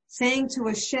saying to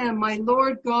Hashem, my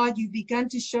Lord God, you've begun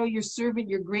to show your servant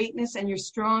your greatness and your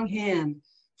strong hand.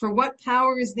 For what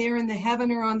power is there in the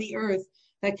heaven or on the earth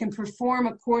that can perform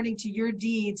according to your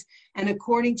deeds and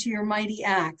according to your mighty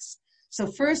acts? So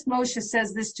first Moshe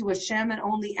says this to Hashem, and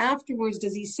only afterwards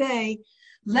does he say,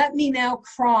 let me now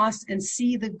cross and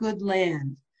see the good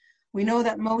land. We know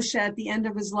that Moshe at the end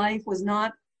of his life was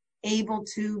not able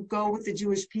to go with the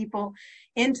Jewish people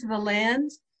into the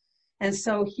land. And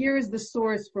so here's the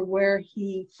source for where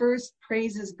he first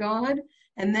praises God,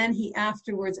 and then he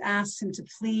afterwards asks him to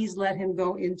please let him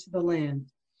go into the land.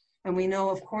 And we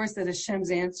know, of course, that Hashem's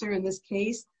answer in this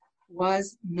case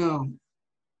was no.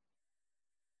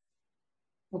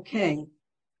 Okay.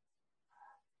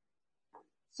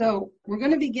 So we're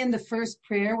going to begin the first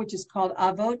prayer, which is called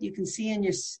Avot. You can see in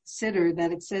your siddur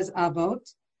that it says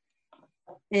Avot.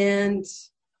 And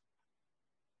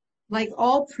like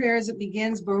all prayers, it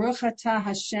begins Baruch Atah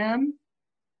Hashem.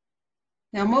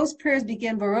 Now, most prayers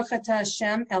begin Baruch Atah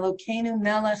Hashem Elokeinu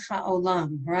Melech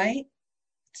HaOlam, right?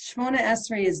 Shemona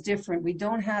Esrei is different. We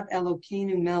don't have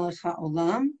Elokeinu Melech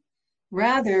HaOlam.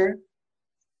 Rather,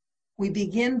 we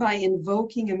begin by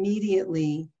invoking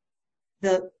immediately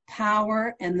the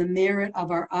power and the merit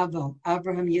of our Avot,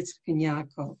 Abraham, Yitzchak, and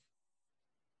Yaakov.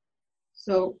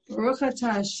 So, Baruch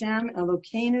Atah Hashem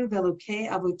Elokeinu Velokei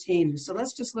Avotenu. So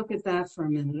let's just look at that for a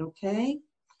minute, okay?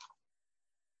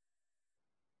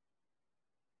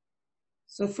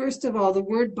 So first of all, the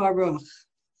word Baruch.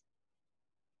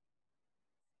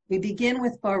 We begin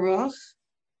with Baruch,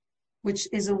 which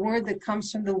is a word that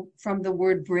comes from the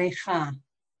word Brecha.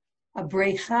 A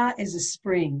Brecha is a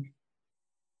spring.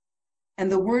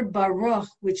 And the word Baruch,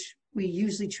 which we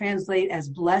usually translate as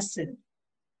blessed,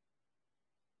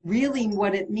 really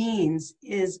what it means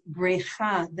is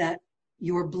Brecha, that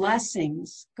your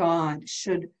blessings, God,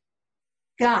 should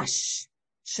gush,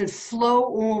 should flow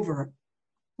over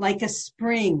like a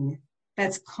spring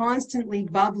that's constantly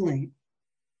bubbling.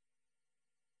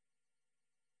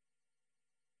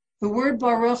 The word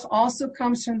Baruch also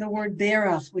comes from the word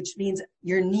Berach, which means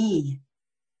your knee,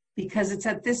 because it's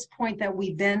at this point that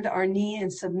we bend our knee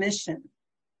in submission.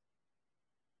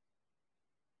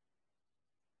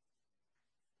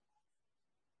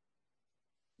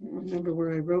 I don't remember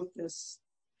where I wrote this.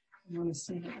 I want to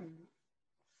say it.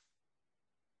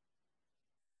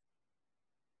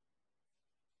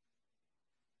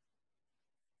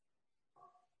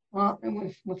 Well,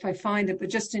 if I find it, but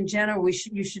just in general,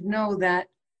 you should know that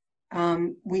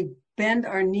we bend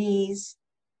our knees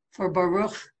for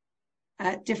Baruch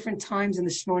at different times in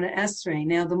the Shemona Esrei.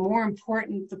 Now, the more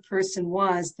important the person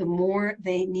was, the more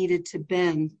they needed to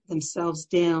bend themselves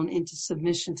down into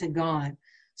submission to God.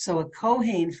 So a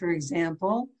Kohen, for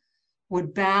example,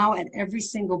 would bow at every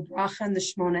single bracha in the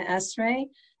Shemona Esrei,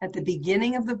 at the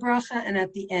beginning of the bracha and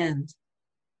at the end.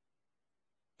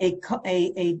 A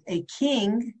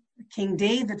king, King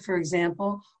David, for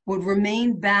example, would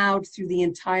remain bowed through the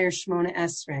entire Shemona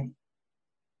Esrei.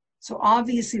 So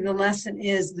obviously the lesson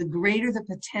is the greater the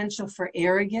potential for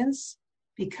arrogance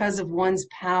because of one's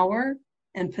power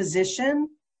and position,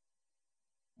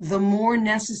 the more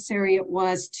necessary it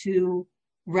was to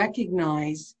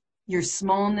recognize your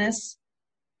smallness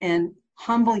and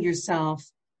humble yourself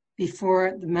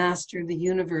before the master of the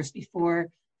universe, before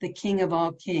the King of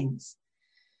all kings.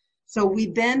 So we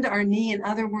bend our knee. In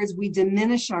other words, we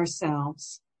diminish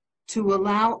ourselves to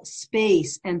allow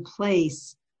space and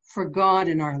place for God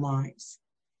in our lives.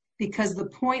 Because the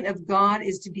point of God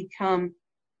is to become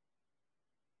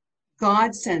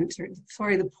God-centered.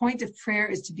 The point of prayer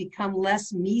is to become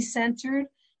less me-centered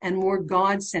and more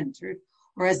God-centered.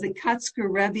 Or as the Kotzker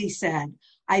Rebbe said,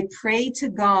 I pray to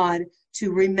God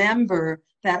to remember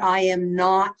that I am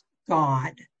not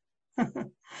God.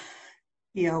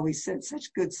 He always said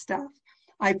such good stuff.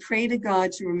 I pray to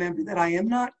God to remember that I am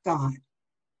not God.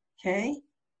 Okay?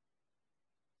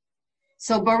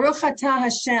 So Baruch Atah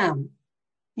Hashem,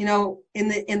 in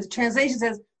the translation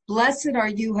says, blessed are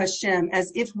you Hashem,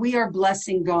 as if we are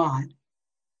blessing God,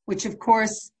 which of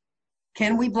course,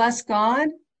 can we bless God?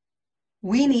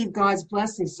 We need God's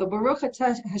blessing. So Baruch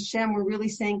Atah Hashem, we're really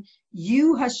saying,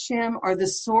 you Hashem are the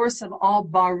source of all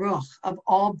baruch, of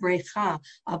all brecha,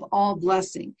 of all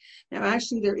blessing. Now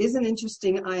actually there is an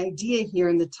interesting idea here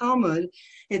in the Talmud.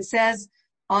 It says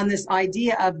on this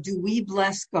idea of do we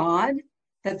bless God,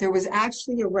 that there was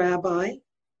actually a rabbi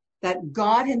that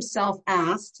God himself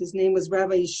asked, his name was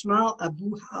Rabbi Yishmael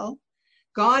Abuhal.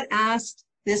 God asked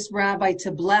this rabbi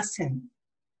to bless him.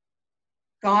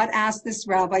 God asked this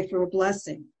rabbi for a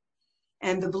blessing.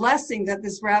 And the blessing that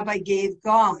this rabbi gave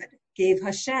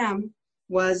Hashem,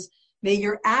 was, may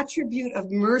your attribute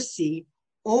of mercy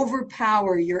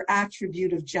overpower your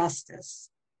attribute of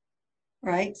justice.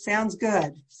 Right? Sounds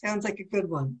good. Sounds like a good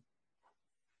one.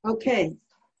 Okay.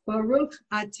 Baruch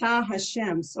Atah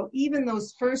Hashem. So even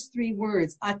those first three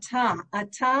words,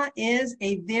 Atah is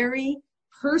a very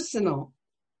personal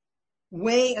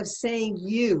way of saying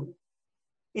you.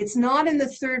 It's not in the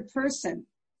third person.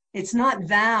 It's not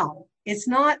thou. It's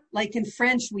not like in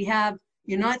French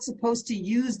you're not supposed to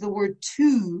use the word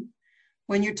tu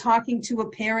when you're talking to a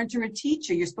parent or a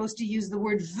teacher. You're supposed to use the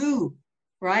word vous,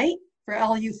 right? For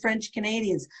all you French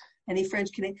Canadians.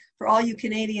 For all you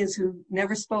Canadians who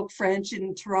never spoke French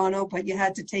in Toronto, but you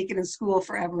had to take it in school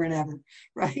forever and ever,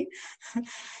 right?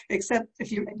 Except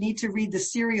if you need to read the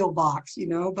cereal box,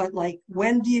 but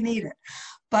when do you need it?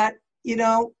 But,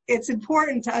 it's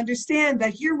important to understand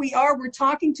that here we're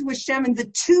talking to Hashem in the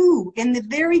two, in the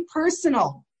very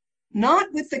personal,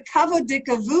 not with the kavod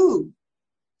dikavu.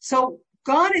 So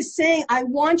God is saying, I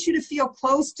want you to feel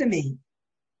close to me.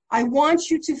 I want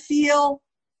you to feel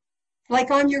like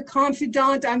I'm your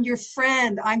confidant, I'm your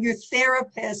friend, I'm your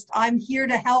therapist, I'm here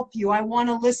to help you, I want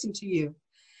to listen to you.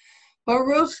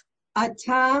 Baruch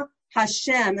Atah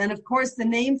Hashem, and of course the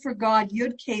name for God,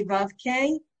 Yud Kei Vav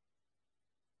Kei,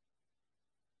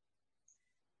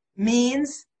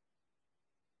 means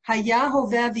Hayah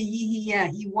Hoveh V'Yihiyeh,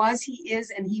 he was, he is,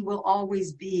 and he will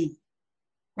always be.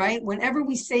 Right? Whenever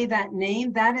we say that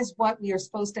name, that is what we are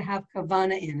supposed to have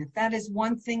kavana in. If that is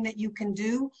one thing that you can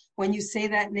do when you say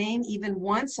that name, even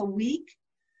once a week,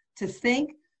 to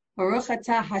think, Baruch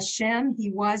Atah Hashem,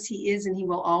 he was, he is, and he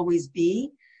will always be.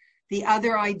 The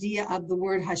other idea of the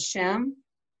word Hashem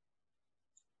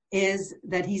is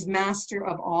that he's master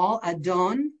of all,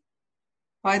 Adon.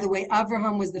 By the way,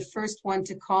 Abraham was the first one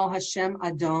to call Hashem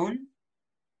Adon.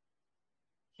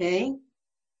 Okay.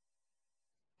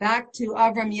 Back to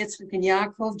Avram, Yitzchak, and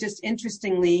Yaakov. Just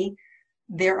interestingly,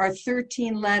 there are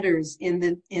 13 letters in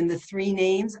the three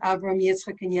names, Avram,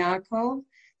 Yitzchak, and Yaakov.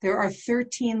 There are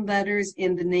 13 letters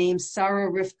in the names Sarah,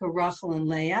 Rivka, Rachel, and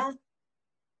Leah.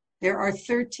 There are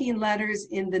 13 letters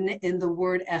in the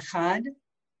word Echad.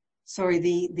 Sorry,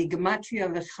 the gematria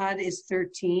of Echad is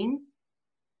 13.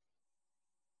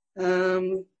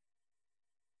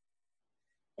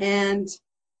 And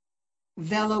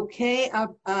Velokei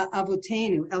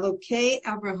Avotenu, Elokei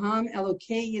Abraham,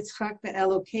 Elokei Yitzchak, the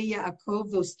Elokei Yaakov,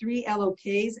 those three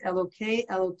Elokeis, Elokei,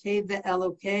 the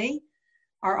Elokei,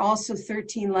 are also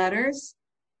 13 letters.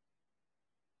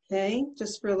 Okay,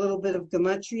 just for a little bit of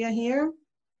gematria here.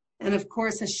 And of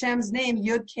course, Hashem's name,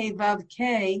 Yud Kei Vav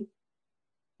Kei,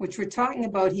 which we're talking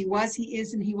about, he was, he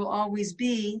is, and he will always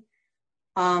be,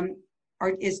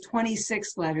 is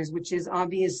 26 letters, which is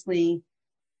obviously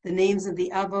the names of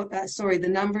the avot, the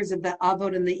numbers of the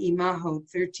avot and the imahot,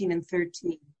 13 and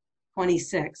 13,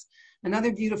 26.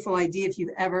 Another beautiful idea, if you've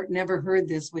never heard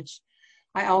this, which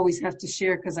I always have to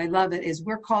share because I love it, is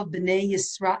we're called Bnei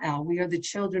Yisrael. We are the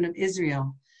children of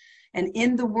Israel. And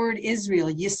in the word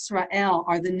Israel, Yisrael,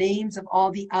 are the names of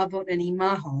all the avot and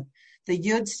imahot. The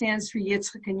Yud stands for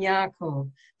Yitzchak and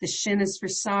Yaakov. The Shin is for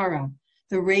Sarah.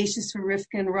 The Resh is for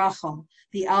Rivka and Rachel.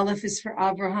 The Aleph is for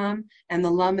Abraham, and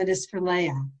the Lamed is for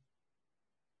Leah.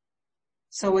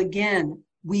 So again,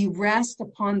 we rest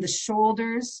upon the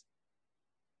shoulders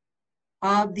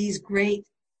of these great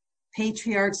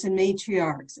patriarchs and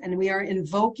matriarchs, and we are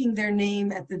invoking their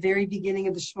name at the very beginning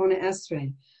of the Shemona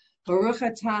Esrei. Baruch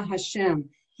Atah Hashem.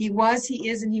 He was, he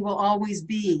is, and he will always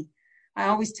be. I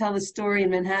always tell the story in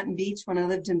Manhattan Beach when I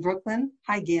lived in Brooklyn.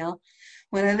 Hi, Gail.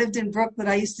 When I lived in Brooklyn,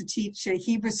 I used to teach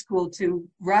Hebrew school to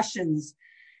Russians.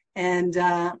 And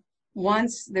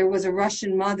once there was a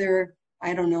Russian mother,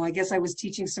 I don't know, I guess I was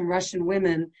teaching some Russian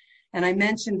women. And I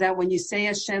mentioned that when you say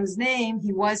Hashem's name,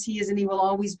 he was, he is, and he will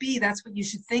always be, that's what you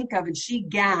should think of. And she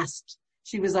gasped.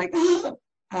 She was like, oh,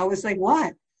 I was like,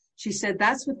 what? She said,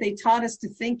 that's what they taught us to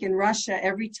think in Russia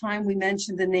every time we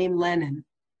mentioned the name Lenin.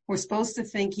 We're supposed to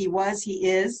think he was, he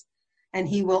is, and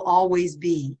he will always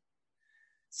be.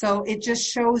 So it just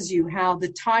shows you how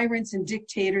the tyrants and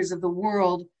dictators of the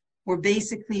world were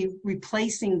basically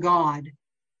replacing God,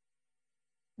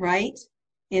 right?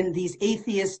 In these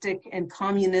atheistic and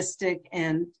communistic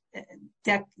and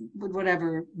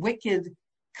wicked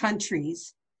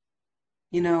countries.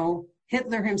 You know,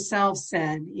 Hitler himself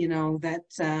said, you know,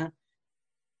 that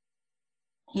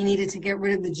he needed to get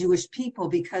rid of the Jewish people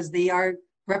because they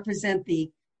represent the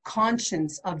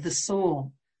conscience of the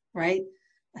soul, right?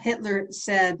 Hitler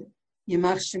said,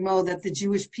 Yamach Shemo, that the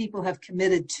Jewish people have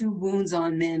committed 2 wounds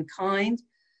on mankind.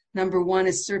 Number 1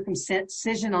 is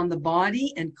circumcision on the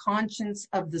body and conscience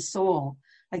of the soul.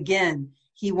 Again,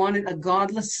 he wanted a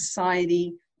godless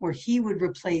society where he would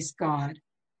replace God.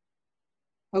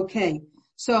 Okay,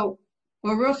 so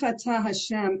Baruch atah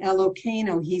Hashem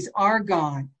Elokeinu, he's our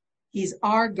God. He's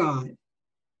our God.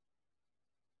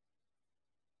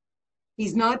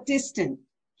 He's not distant.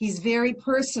 He's very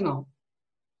personal.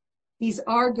 He's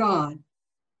our God.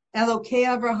 Elokei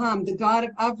Avraham, the God of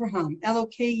Abraham.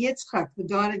 Elokei Yitzchak, the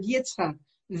God of Yitzchak.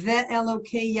 Ve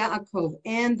Elokei Yaakov,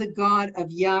 and the God of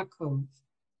Yaakov.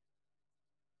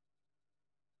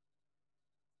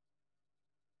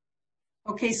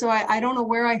 Okay, so I don't know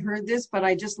where I heard this, but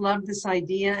I just love this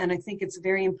idea, and I think it's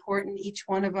very important, each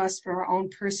one of us, for our own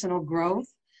personal growth.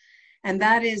 And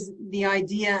that is the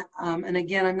idea, and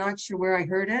again, I'm not sure where I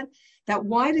heard it, that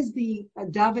why does the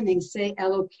davening say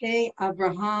Elokei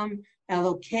Avraham,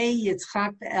 Elokei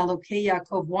Yitzchak, Elokei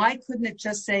Yaakov? Why couldn't it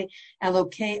just say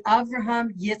Elokei Avraham,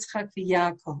 Yitzchak,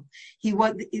 Yaakov?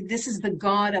 This is the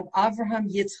God of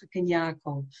Avraham, Yitzchak, and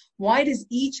Yaakov. Why does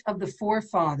each of the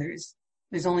forefathers,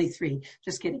 there's only 3,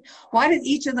 just kidding. Why did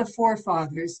each of the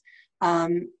forefathers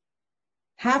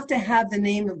have to have the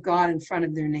name of God in front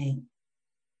of their name?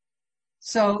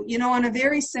 So, you know, on a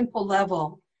very simple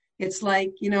level, it's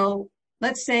like, you know,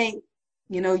 let's say,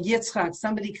 you know, Yitzchak,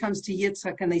 somebody comes to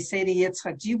Yitzchak and they say to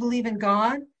Yitzchak, do you believe in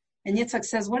God? And Yitzchak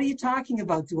says, what are you talking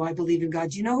about? Do I believe in God?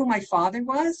 Do you know who my father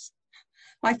was?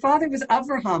 My father was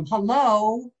Avraham.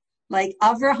 Hello? Like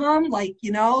Avraham, like,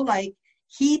 you know, like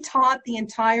he taught the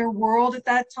entire world at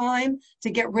that time to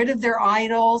get rid of their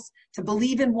idols, to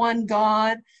believe in one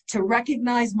God, to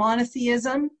recognize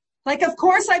monotheism. Like, of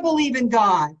course I believe in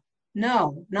God.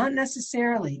 No, not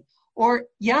necessarily. Or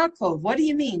Yaakov, what do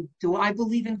you mean? Do I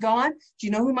believe in God? Do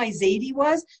you know who my Zaidi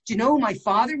was? Do you know who my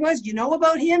father was? Do you know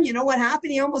about him? You know what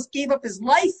happened? He almost gave up his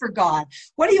life for God.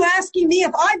 What are you asking me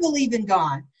if I believe in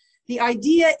God? The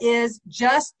idea is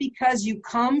just because you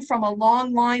come from a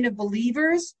long line of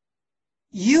believers,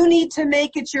 you need to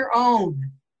make it your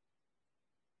own.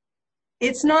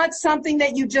 It's not something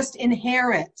that you just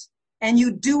inherit and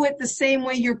you do it the same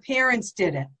way your parents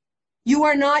did it. You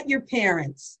are not your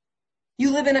parents.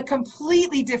 You live in a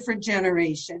completely different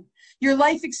generation. Your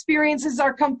life experiences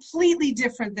are completely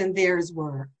different than theirs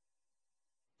were.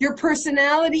 Your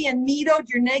personality and midot,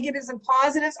 your negatives and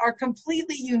positives, are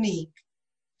completely unique.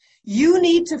 You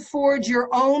need to forge your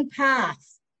own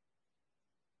path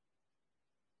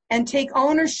and take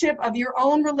ownership of your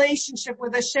own relationship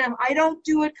with Hashem. I don't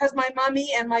do it because my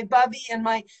mommy and my bubby and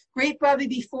my great bubby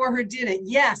before her did it.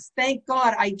 Yes, thank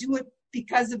God I do it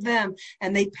because of them,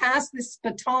 and they pass this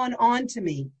baton on to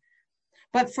me.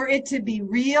 But for it to be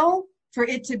real, for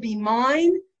it to be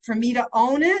mine, for me to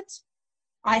own it,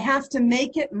 I have to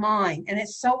make it mine. And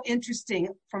it's so interesting,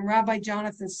 from Rabbi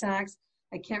Jonathan Sachs,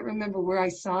 I can't remember where I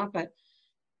saw it, but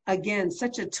again,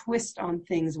 such a twist on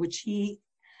things, which he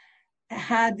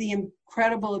had the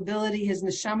incredible ability, his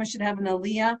neshama should have an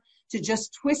aliyah, to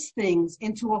just twist things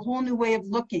into a whole new way of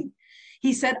looking.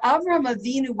 He said Avraham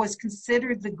Avinu was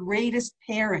considered the greatest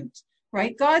parent,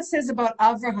 right? God says about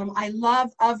Avraham, I love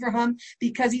Avraham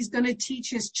because he's going to teach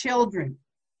his children.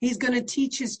 He's going to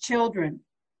teach his children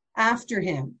after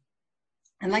him.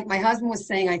 And like my husband was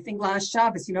saying, I think last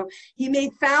Shabbos, you know, he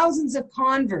made thousands of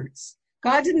converts.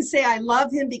 God didn't say, I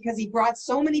love him because he brought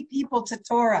so many people to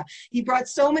Torah. He brought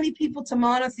so many people to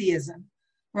monotheism,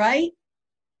 right?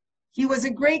 He was a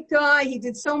great guy. He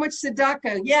did so much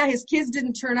tzedakah. Yeah, his kids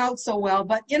didn't turn out so well,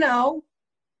 but you know,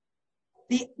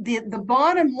 the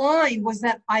bottom line was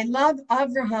that I love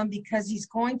Avraham because he's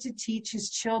going to teach his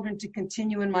children to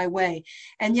continue in my way.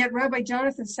 And yet Rabbi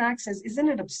Jonathan Sachs says, isn't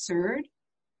it absurd?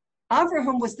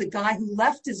 Avraham was the guy who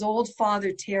left his old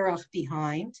father Terach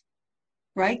behind,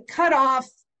 right? Cut off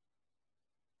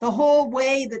the whole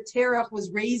way that Terach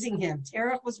was raising him.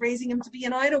 Terach was raising him to be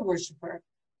an idol worshiper.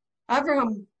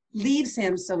 Avraham leaves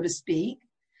him, so to speak.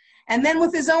 And then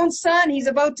with his own son,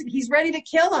 he's ready to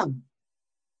kill him.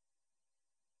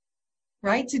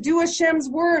 right? To do Hashem's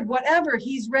word, whatever.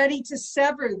 He's ready to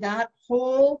sever that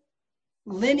whole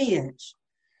lineage.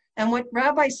 And what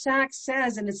Rabbi Sachs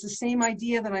says, and it's the same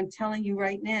idea that I'm telling you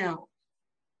right now,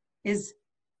 is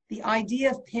the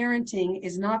idea of parenting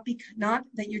is not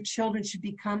that your children should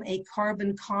become a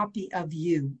carbon copy of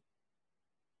you.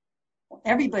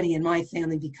 Everybody in my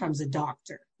family becomes a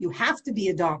doctor. You have to be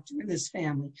a doctor in this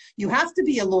family. You have to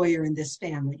be a lawyer in this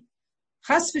family.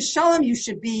 Chas v'shalom, you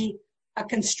should be a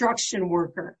construction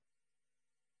worker,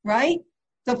 right?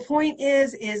 The point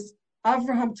is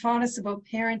Avraham taught us about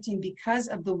parenting because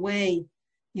of the way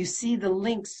you see the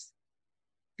links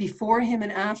before him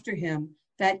and after him,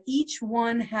 that each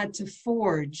one had to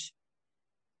forge.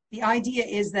 The idea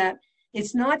is that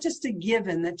it's not just a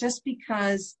given that just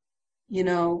because,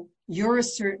 you're a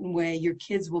certain way, your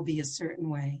kids will be a certain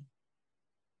way.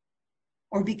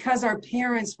 Or because our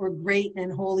parents were great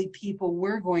and holy people,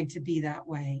 we're going to be that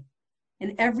way.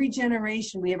 In every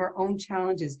generation, we have our own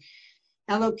challenges.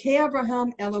 Elokei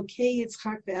Abraham, Elokei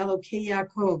Yitzchak, Elokei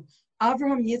Yaakov.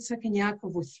 Abraham, Yitzchak, and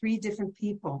Yaakov were three different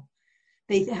people.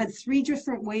 They had three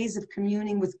different ways of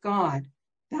communing with God.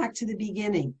 Back to the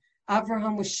beginning.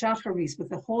 Abraham was shacharis,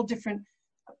 with a whole different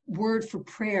word for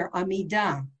prayer,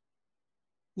 amidah.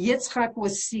 Yitzchak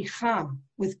was sicha,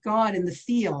 with God in the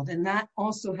field, and that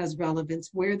also has relevance,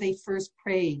 where they first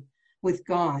prayed with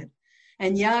God.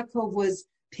 And Yaakov was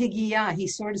pigiyah, he,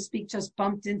 so to speak, just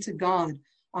bumped into God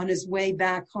on his way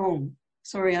back home.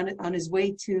 On his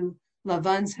way to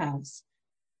Lavan's house.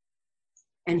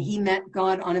 And he met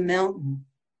God on a mountain,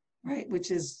 right,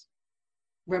 which is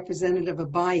representative of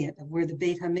Bayit, of where the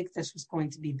Beit HaMikdash was going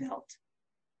to be built.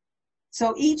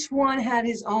 So each one had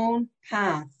his own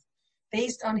path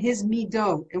based on his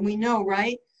midot. And we know,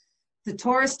 right, the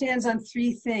Torah stands on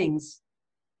three things.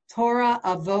 Torah,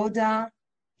 avoda,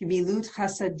 gemilut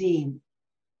chasadim.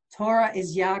 Torah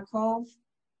is Yaakov,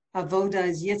 avoda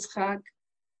is Yitzchak,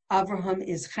 Avraham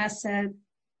is chesed.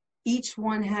 Each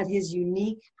one had his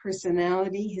unique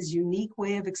personality, his unique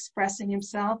way of expressing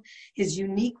himself, his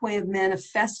unique way of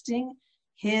manifesting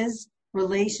his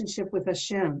relationship with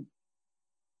Hashem.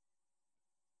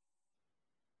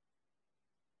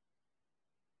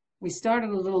 We started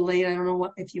a little late. I don't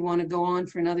know if you want to go on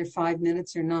for another 5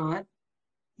 minutes or not.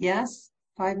 Yes?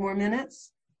 5 more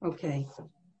minutes? Okay.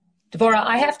 Devorah,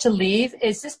 I have to leave.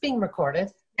 Is this being recorded?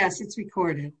 Yes, it's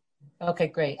recorded. Okay,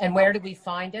 great. And where do we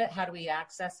find it? How do we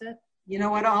access it? You know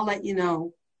what? I'll let you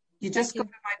know. You just go to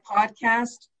my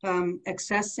podcast,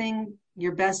 Accessing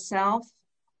Your Best Self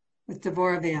with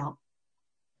Devorah Vale.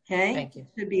 Okay? Thank you.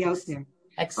 It should be out there.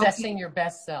 Accessing Your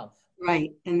Best Self.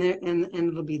 Right. And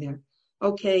it'll be there.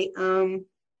 Okay.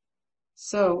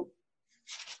 So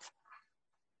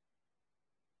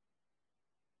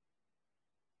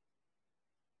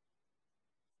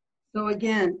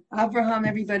again, Abraham,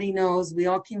 everybody knows, we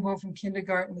all came home from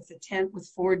kindergarten with a tent with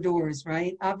 4 doors,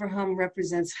 right? Abraham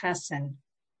represents chesed.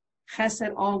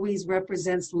 Chesed always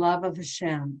represents love of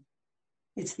Hashem.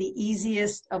 It's the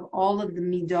easiest of all of the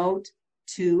midot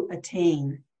to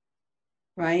attain,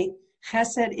 right?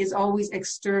 Chesed is always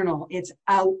external. It's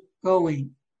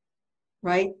outgoing,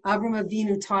 right? Avraham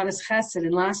Avinu taught us chesed.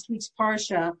 In last week's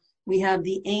parsha, we have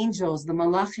the angels, the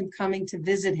malachim, coming to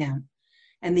visit him.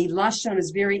 And the Lashon is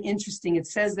very interesting. It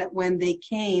says that when they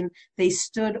came, they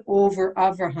stood over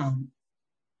Avraham.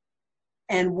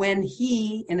 And when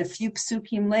he, in a few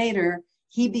psukim later,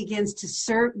 he begins to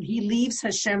serve, he leaves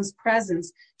Hashem's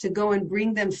presence to go and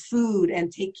bring them food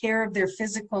and take care of their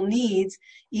physical needs,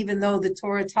 even though the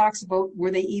Torah talks about were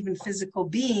they even physical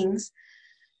beings.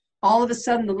 All of a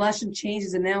sudden the Lashon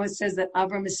changes, and now it says that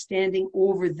Avraham is standing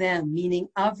over them, meaning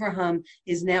Avraham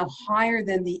is now higher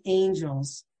than the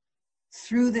angels.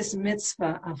 Through this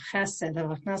mitzvah of chesed,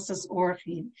 of achnasas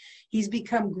orchim, he's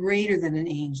become greater than an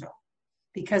angel.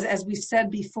 Because as we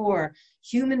said before,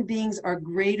 human beings are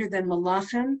greater than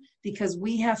malachim because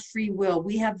we have free will.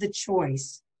 We have the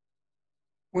choice.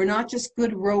 We're not just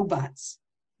good robots.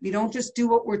 We don't just do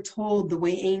what we're told the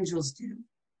way angels do.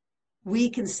 We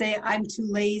can say, I'm too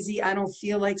lazy. I don't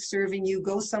feel like serving you.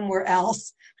 Go somewhere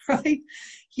else, right?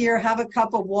 Here, have a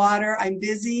cup of water. I'm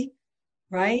busy,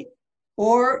 right?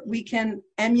 Or we can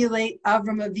emulate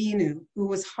Avram Avinu, who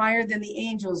was higher than the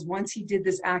angels once he did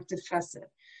this act of chesed.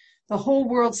 The whole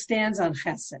world stands on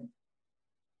chesed.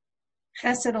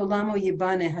 Chesed olamo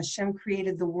yibane. Hashem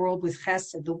created the world with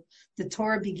chesed. The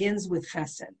Torah begins with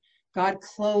chesed. God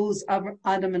clothes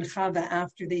Adam and Chava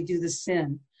after they do the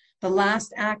sin. The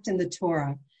last act in the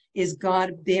Torah is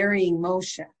God burying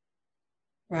Moshe,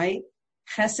 right?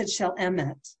 Chesed shel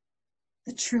emet,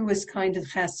 the truest kind of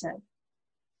chesed.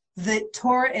 The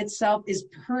Torah itself is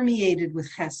permeated with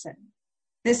chesed.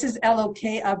 This is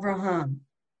Elokei Abraham,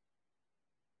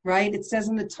 right? It says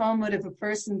in the Talmud, if a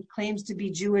person claims to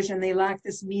be Jewish and they lack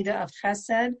this midah of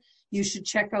chesed, you should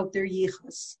check out their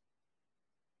yichus.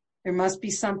 There must be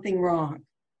something wrong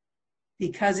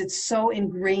because it's so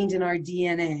ingrained in our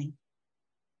DNA.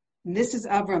 And this is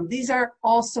Avram. These are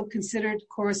also considered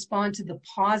correspond to the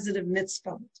positive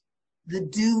mitzvot, the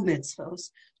do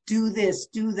mitzvos. Do this,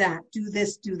 do that, do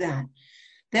this, do that.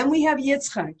 Then we have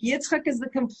Yitzchak. Yitzchak is the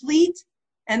complete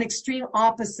and extreme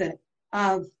opposite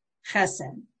of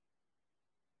Chesed.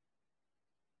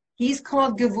 He's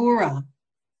called Gevura.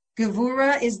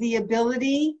 Gevura is the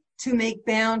ability to make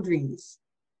boundaries,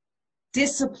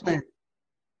 discipline,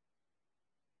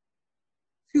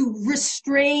 to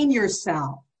restrain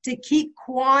yourself, to keep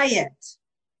quiet,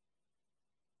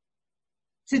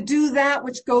 to do that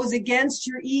which goes against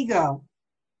your ego,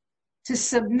 to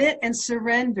submit and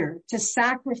surrender, to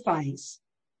sacrifice.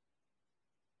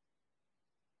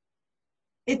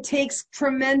 It takes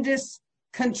tremendous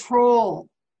control.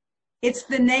 It's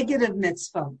the negative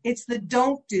mitzvah. It's the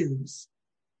don't do's.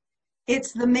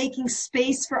 It's the making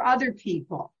space for other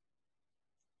people.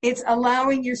 It's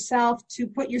allowing yourself to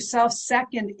put yourself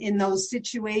second in those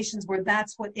situations where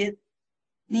that's what it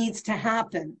needs to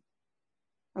happen.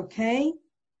 Okay?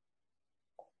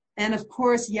 And of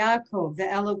course, Yaakov, the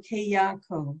Elokei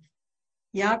Yaakov.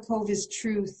 Yaakov is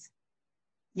truth.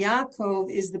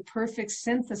 Yaakov is the perfect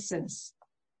synthesis.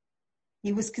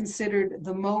 He was considered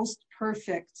the most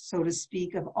perfect, so to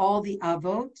speak, of all the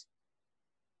Avot.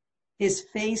 His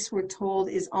face, we're told,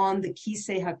 is on the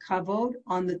Kisei HaKavod,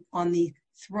 on the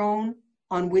throne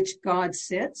on which God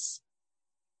sits.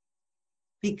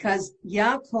 Because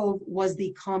Yaakov was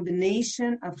the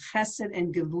combination of Chesed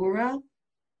and Gevura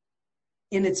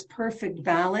in its perfect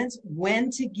balance, when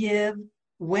to give,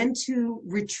 when to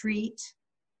retreat,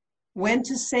 when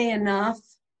to say enough,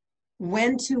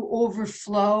 when to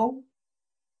overflow.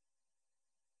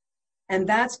 And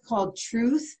that's called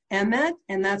truth, emet,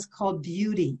 and that's called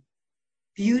beauty.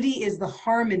 Beauty is the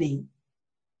harmony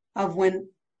of when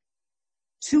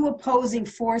two opposing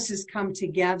forces come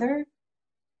together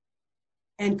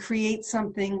and create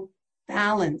something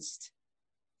balanced,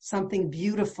 something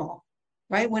beautiful,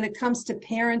 right? When it comes to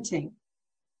parenting,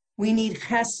 we need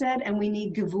chesed and we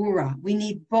need gevura. We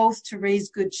need both to raise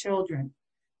good children,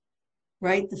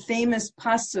 right? The famous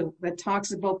pasuk that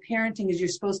talks about parenting is you're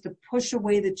supposed to push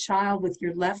away the child with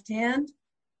your left hand,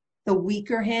 the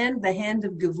weaker hand, the hand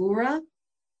of gevura,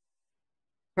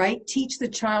 right? Teach the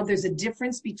child there's a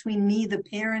difference between me, the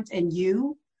parent, and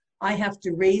you. I have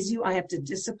to raise you. I have to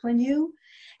discipline you.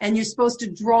 And you're supposed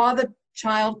to draw the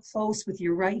child close with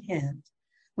your right hand,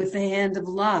 with the hand of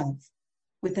love,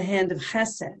 with the hand of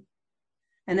chesed.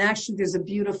 And actually, there's a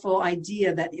beautiful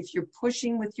idea that if you're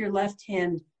pushing with your left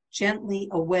hand gently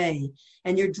away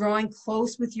and you're drawing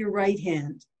close with your right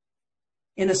hand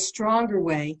in a stronger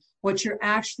way, what you're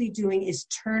actually doing is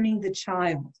turning the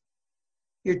child.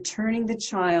 You're turning the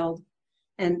child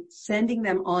and sending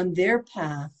them on their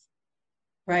path,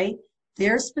 right?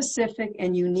 Their specific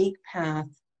and unique path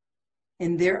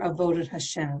in their avodat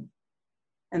Hashem.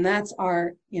 And that's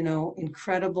our,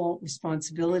 incredible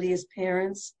responsibility as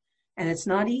parents. And it's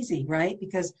not easy, right?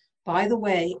 Because, by the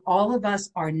way, all of us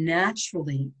are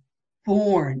naturally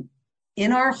born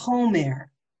in our home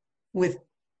air with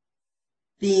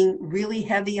being really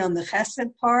heavy on the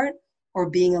chesed part or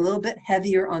being a little bit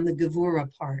heavier on the gevura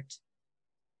part.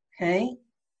 Okay?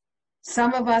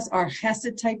 Some of us are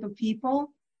chesed type of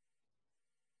people,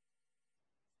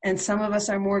 and some of us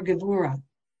are more gevura.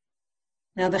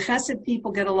 Now, the chesed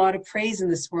people get a lot of praise in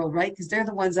this world, right? Because they're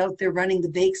the ones out there running the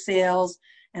bake sales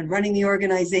and running the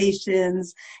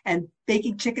organizations and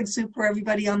baking chicken soup for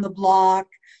everybody on the block.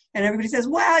 And everybody says,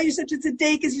 wow, you're such a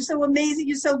tzedekah, you're so amazing,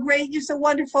 you're so great, you're so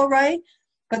wonderful, right?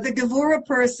 But the gevura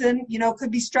person,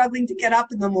 could be struggling to get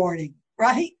up in the morning,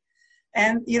 right?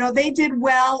 And, they did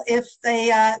well if they,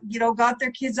 got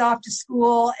their kids off to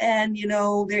school and,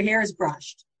 their hair is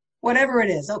brushed, whatever it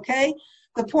is, okay?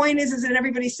 The point is that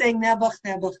everybody's saying nebuch,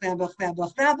 nebuch, nebuch,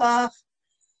 nebuch, nebuch,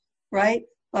 right?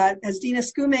 But as Dina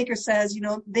Schoonmaker says,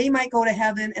 they might go to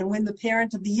heaven and win the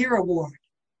Parent of the Year award,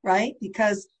 right?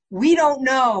 Because we don't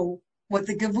know what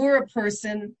the gevura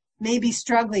person may be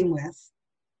struggling with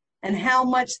and how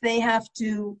much they have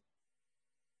to,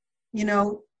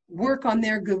 work on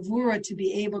their gevura to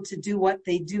be able to do what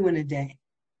they do in a day.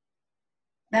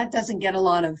 That doesn't get a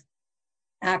lot of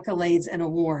accolades and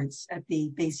awards at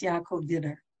the Beis Yaakov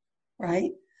dinner,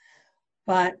 right?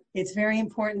 But it's very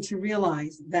important to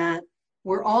realize that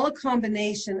we're all a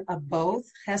combination of both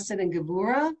chesed and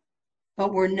gevura,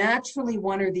 but we're naturally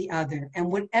one or the other.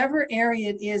 And whatever area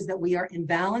it is that we are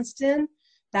imbalanced in,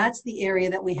 That's the area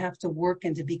that we have to work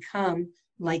in to become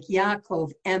like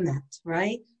Yaakov, Emet,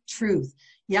 right? Truth.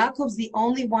 Yaakov's the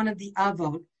only one of the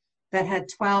Avot that had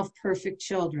 12 perfect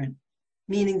children,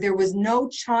 meaning there was no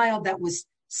child that was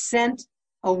sent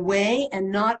away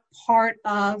and not part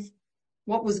of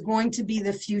what was going to be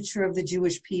the future of the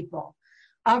Jewish people.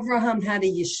 Abraham had a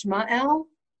Yishmael,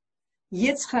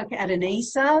 Yitzchak had an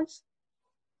Esav,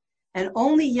 and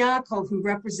only Yaakov, who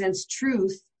represents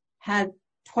truth, had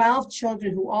 12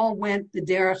 children who all went the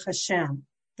Derech Hashem,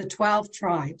 the 12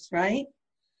 tribes, right?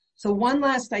 So one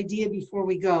last idea before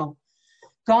we go.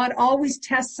 God always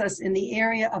tests us in the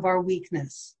area of our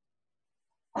weakness.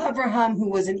 Abraham, who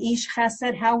was an Ish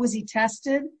Chesed, how was he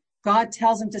tested? God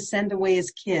tells him to send away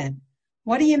his kid.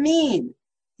 What do you mean?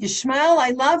 Yishmael,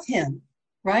 I love him,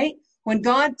 right? When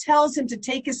God tells him to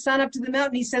take his son up to the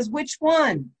mountain, he says, which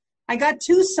one? I got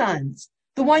 2 sons.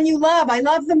 The one you love, I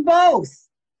love them both.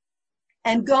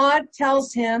 And God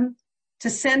tells him to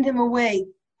send him away.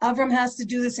 Avram has to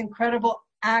do this incredible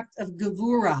act of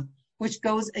gevura, which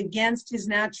goes against his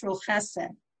natural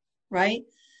chesed, right?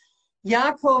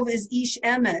 Yaakov is Ish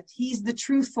Emet. He's the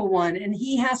truthful one, and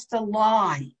he has to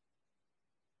lie.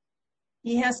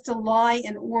 He has to lie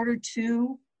in order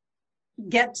to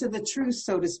get to the truth,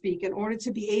 so to speak, in order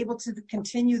to be able to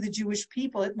continue the Jewish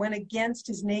people. It went against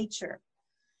his nature.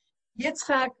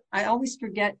 Yitzchak, I always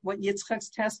forget what Yitzchak's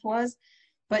test was,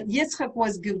 but Yitzchak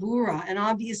was Gevura, and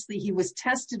obviously he was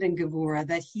tested in Gevura,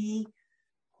 that he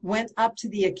went up to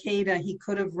the Akedah, he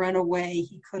could have run away,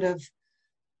 he could have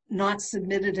not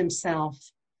submitted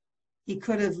himself, he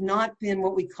could have not been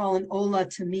what we call an Ola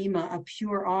Tamima, a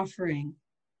pure offering,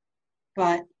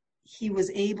 but he was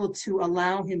able to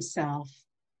allow himself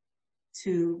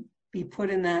to be put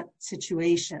in that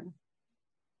situation.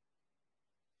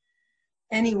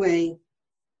 Anyway,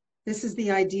 this is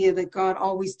the idea that God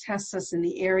always tests us in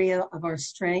the area of our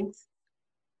strength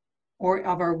or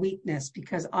of our weakness,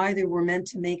 because either we're meant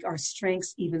to make our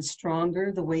strengths even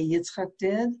stronger, the way Yitzchak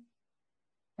did,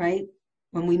 right?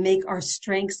 When we make our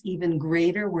strengths even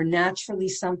greater, we're naturally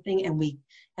something, and we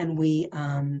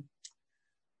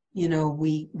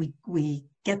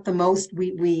get the most,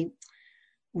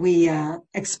 we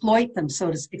exploit them,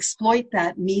 so to exploit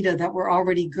that midah that we're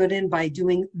already good in by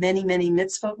doing many, many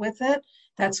mitzvot with it.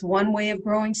 That's one way of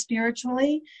growing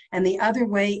spiritually. And the other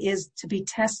way is to be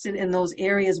tested in those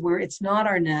areas where it's not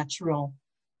our natural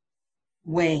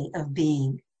way of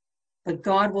being. But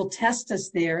God will test us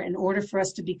there in order for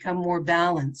us to become more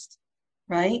balanced,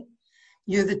 right?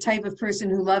 You're the type of person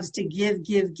who loves to give,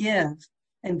 give, give.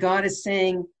 And God is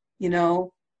saying,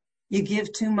 you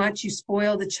give too much, you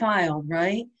spoil the child,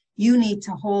 right? You need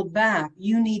to hold back.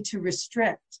 You need to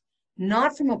restrict,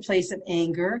 not from a place of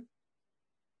anger.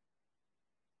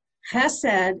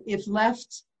 Chesed, if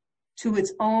left to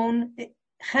its own,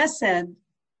 chesed,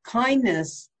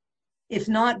 kindness, if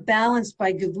not balanced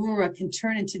by gevura, can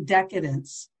turn into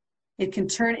decadence. It can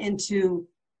turn into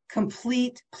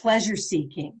complete pleasure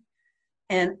seeking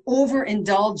and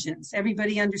overindulgence.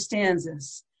 Everybody understands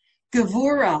this.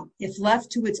 Gevura, if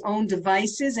left to its own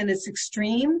devices and its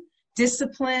extreme,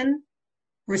 discipline,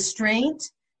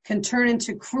 restraint, can turn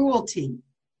into cruelty,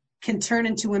 can turn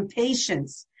into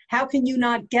impatience. How can you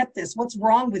not get this? What's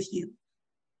wrong with you?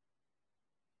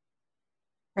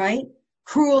 Right?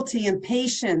 Cruelty,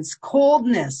 impatience,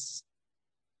 coldness,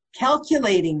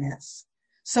 calculatingness.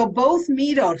 So both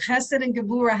midot, chesed and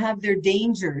gevura, have their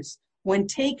dangers when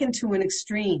taken to an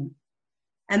extreme.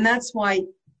 And that's why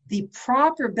the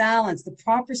proper balance, the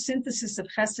proper synthesis of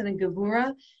chesed and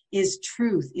gevura is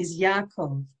truth, is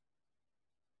Yaakov,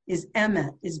 is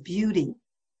emet, is beauty.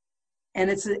 And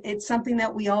it's something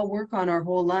that we all work on our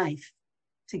whole life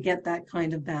to get that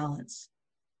kind of balance.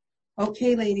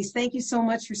 Okay, ladies, thank you so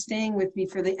much for staying with me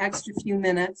for the extra few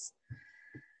minutes.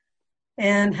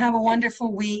 And have a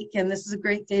wonderful week. And this is a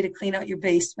great day to clean out your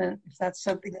basement, if that's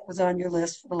something that was on your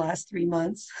list for the last 3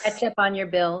 months. Catch up on your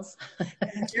bills.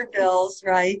 Your bills,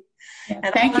 right? Yeah,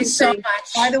 And thank you so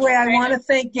much. By the way, I want to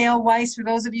thank Gail Weiss, for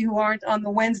those of you who aren't on the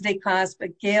Wednesday class,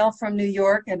 but Gail from New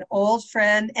York, an old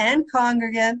friend and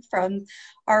congregant from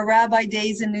our Rabbi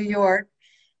Days in New York,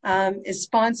 is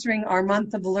sponsoring our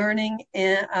month of learning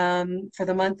for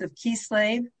the month of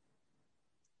Kislev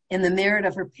in the merit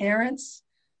of her parents,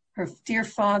 her dear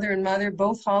father and mother,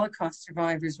 both Holocaust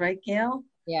survivors, right, Gail?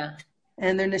 Yeah.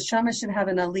 And their neshama should have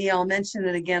an aliyah. I'll mention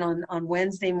it again on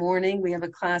Wednesday morning. We have a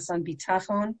class on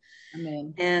bitachon.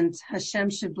 Amen. And Hashem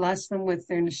should bless them with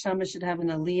their neshama should have an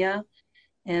aliyah.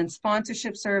 And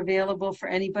sponsorships are available for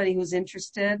anybody who's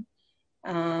interested.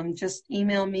 Just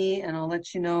email me and I'll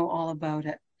let you know all about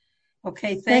it.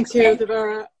 Okay, Thank thanks. you,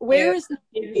 Deborah. Where is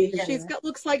Naomi? Yeah.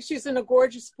 Looks like she's in a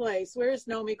gorgeous place. Where is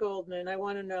Naomi Goldman? I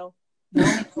want to know.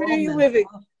 Naomi Where are you Goldman. living?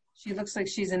 She looks like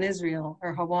she's in Israel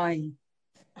or Hawaii.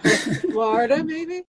 Florida, maybe?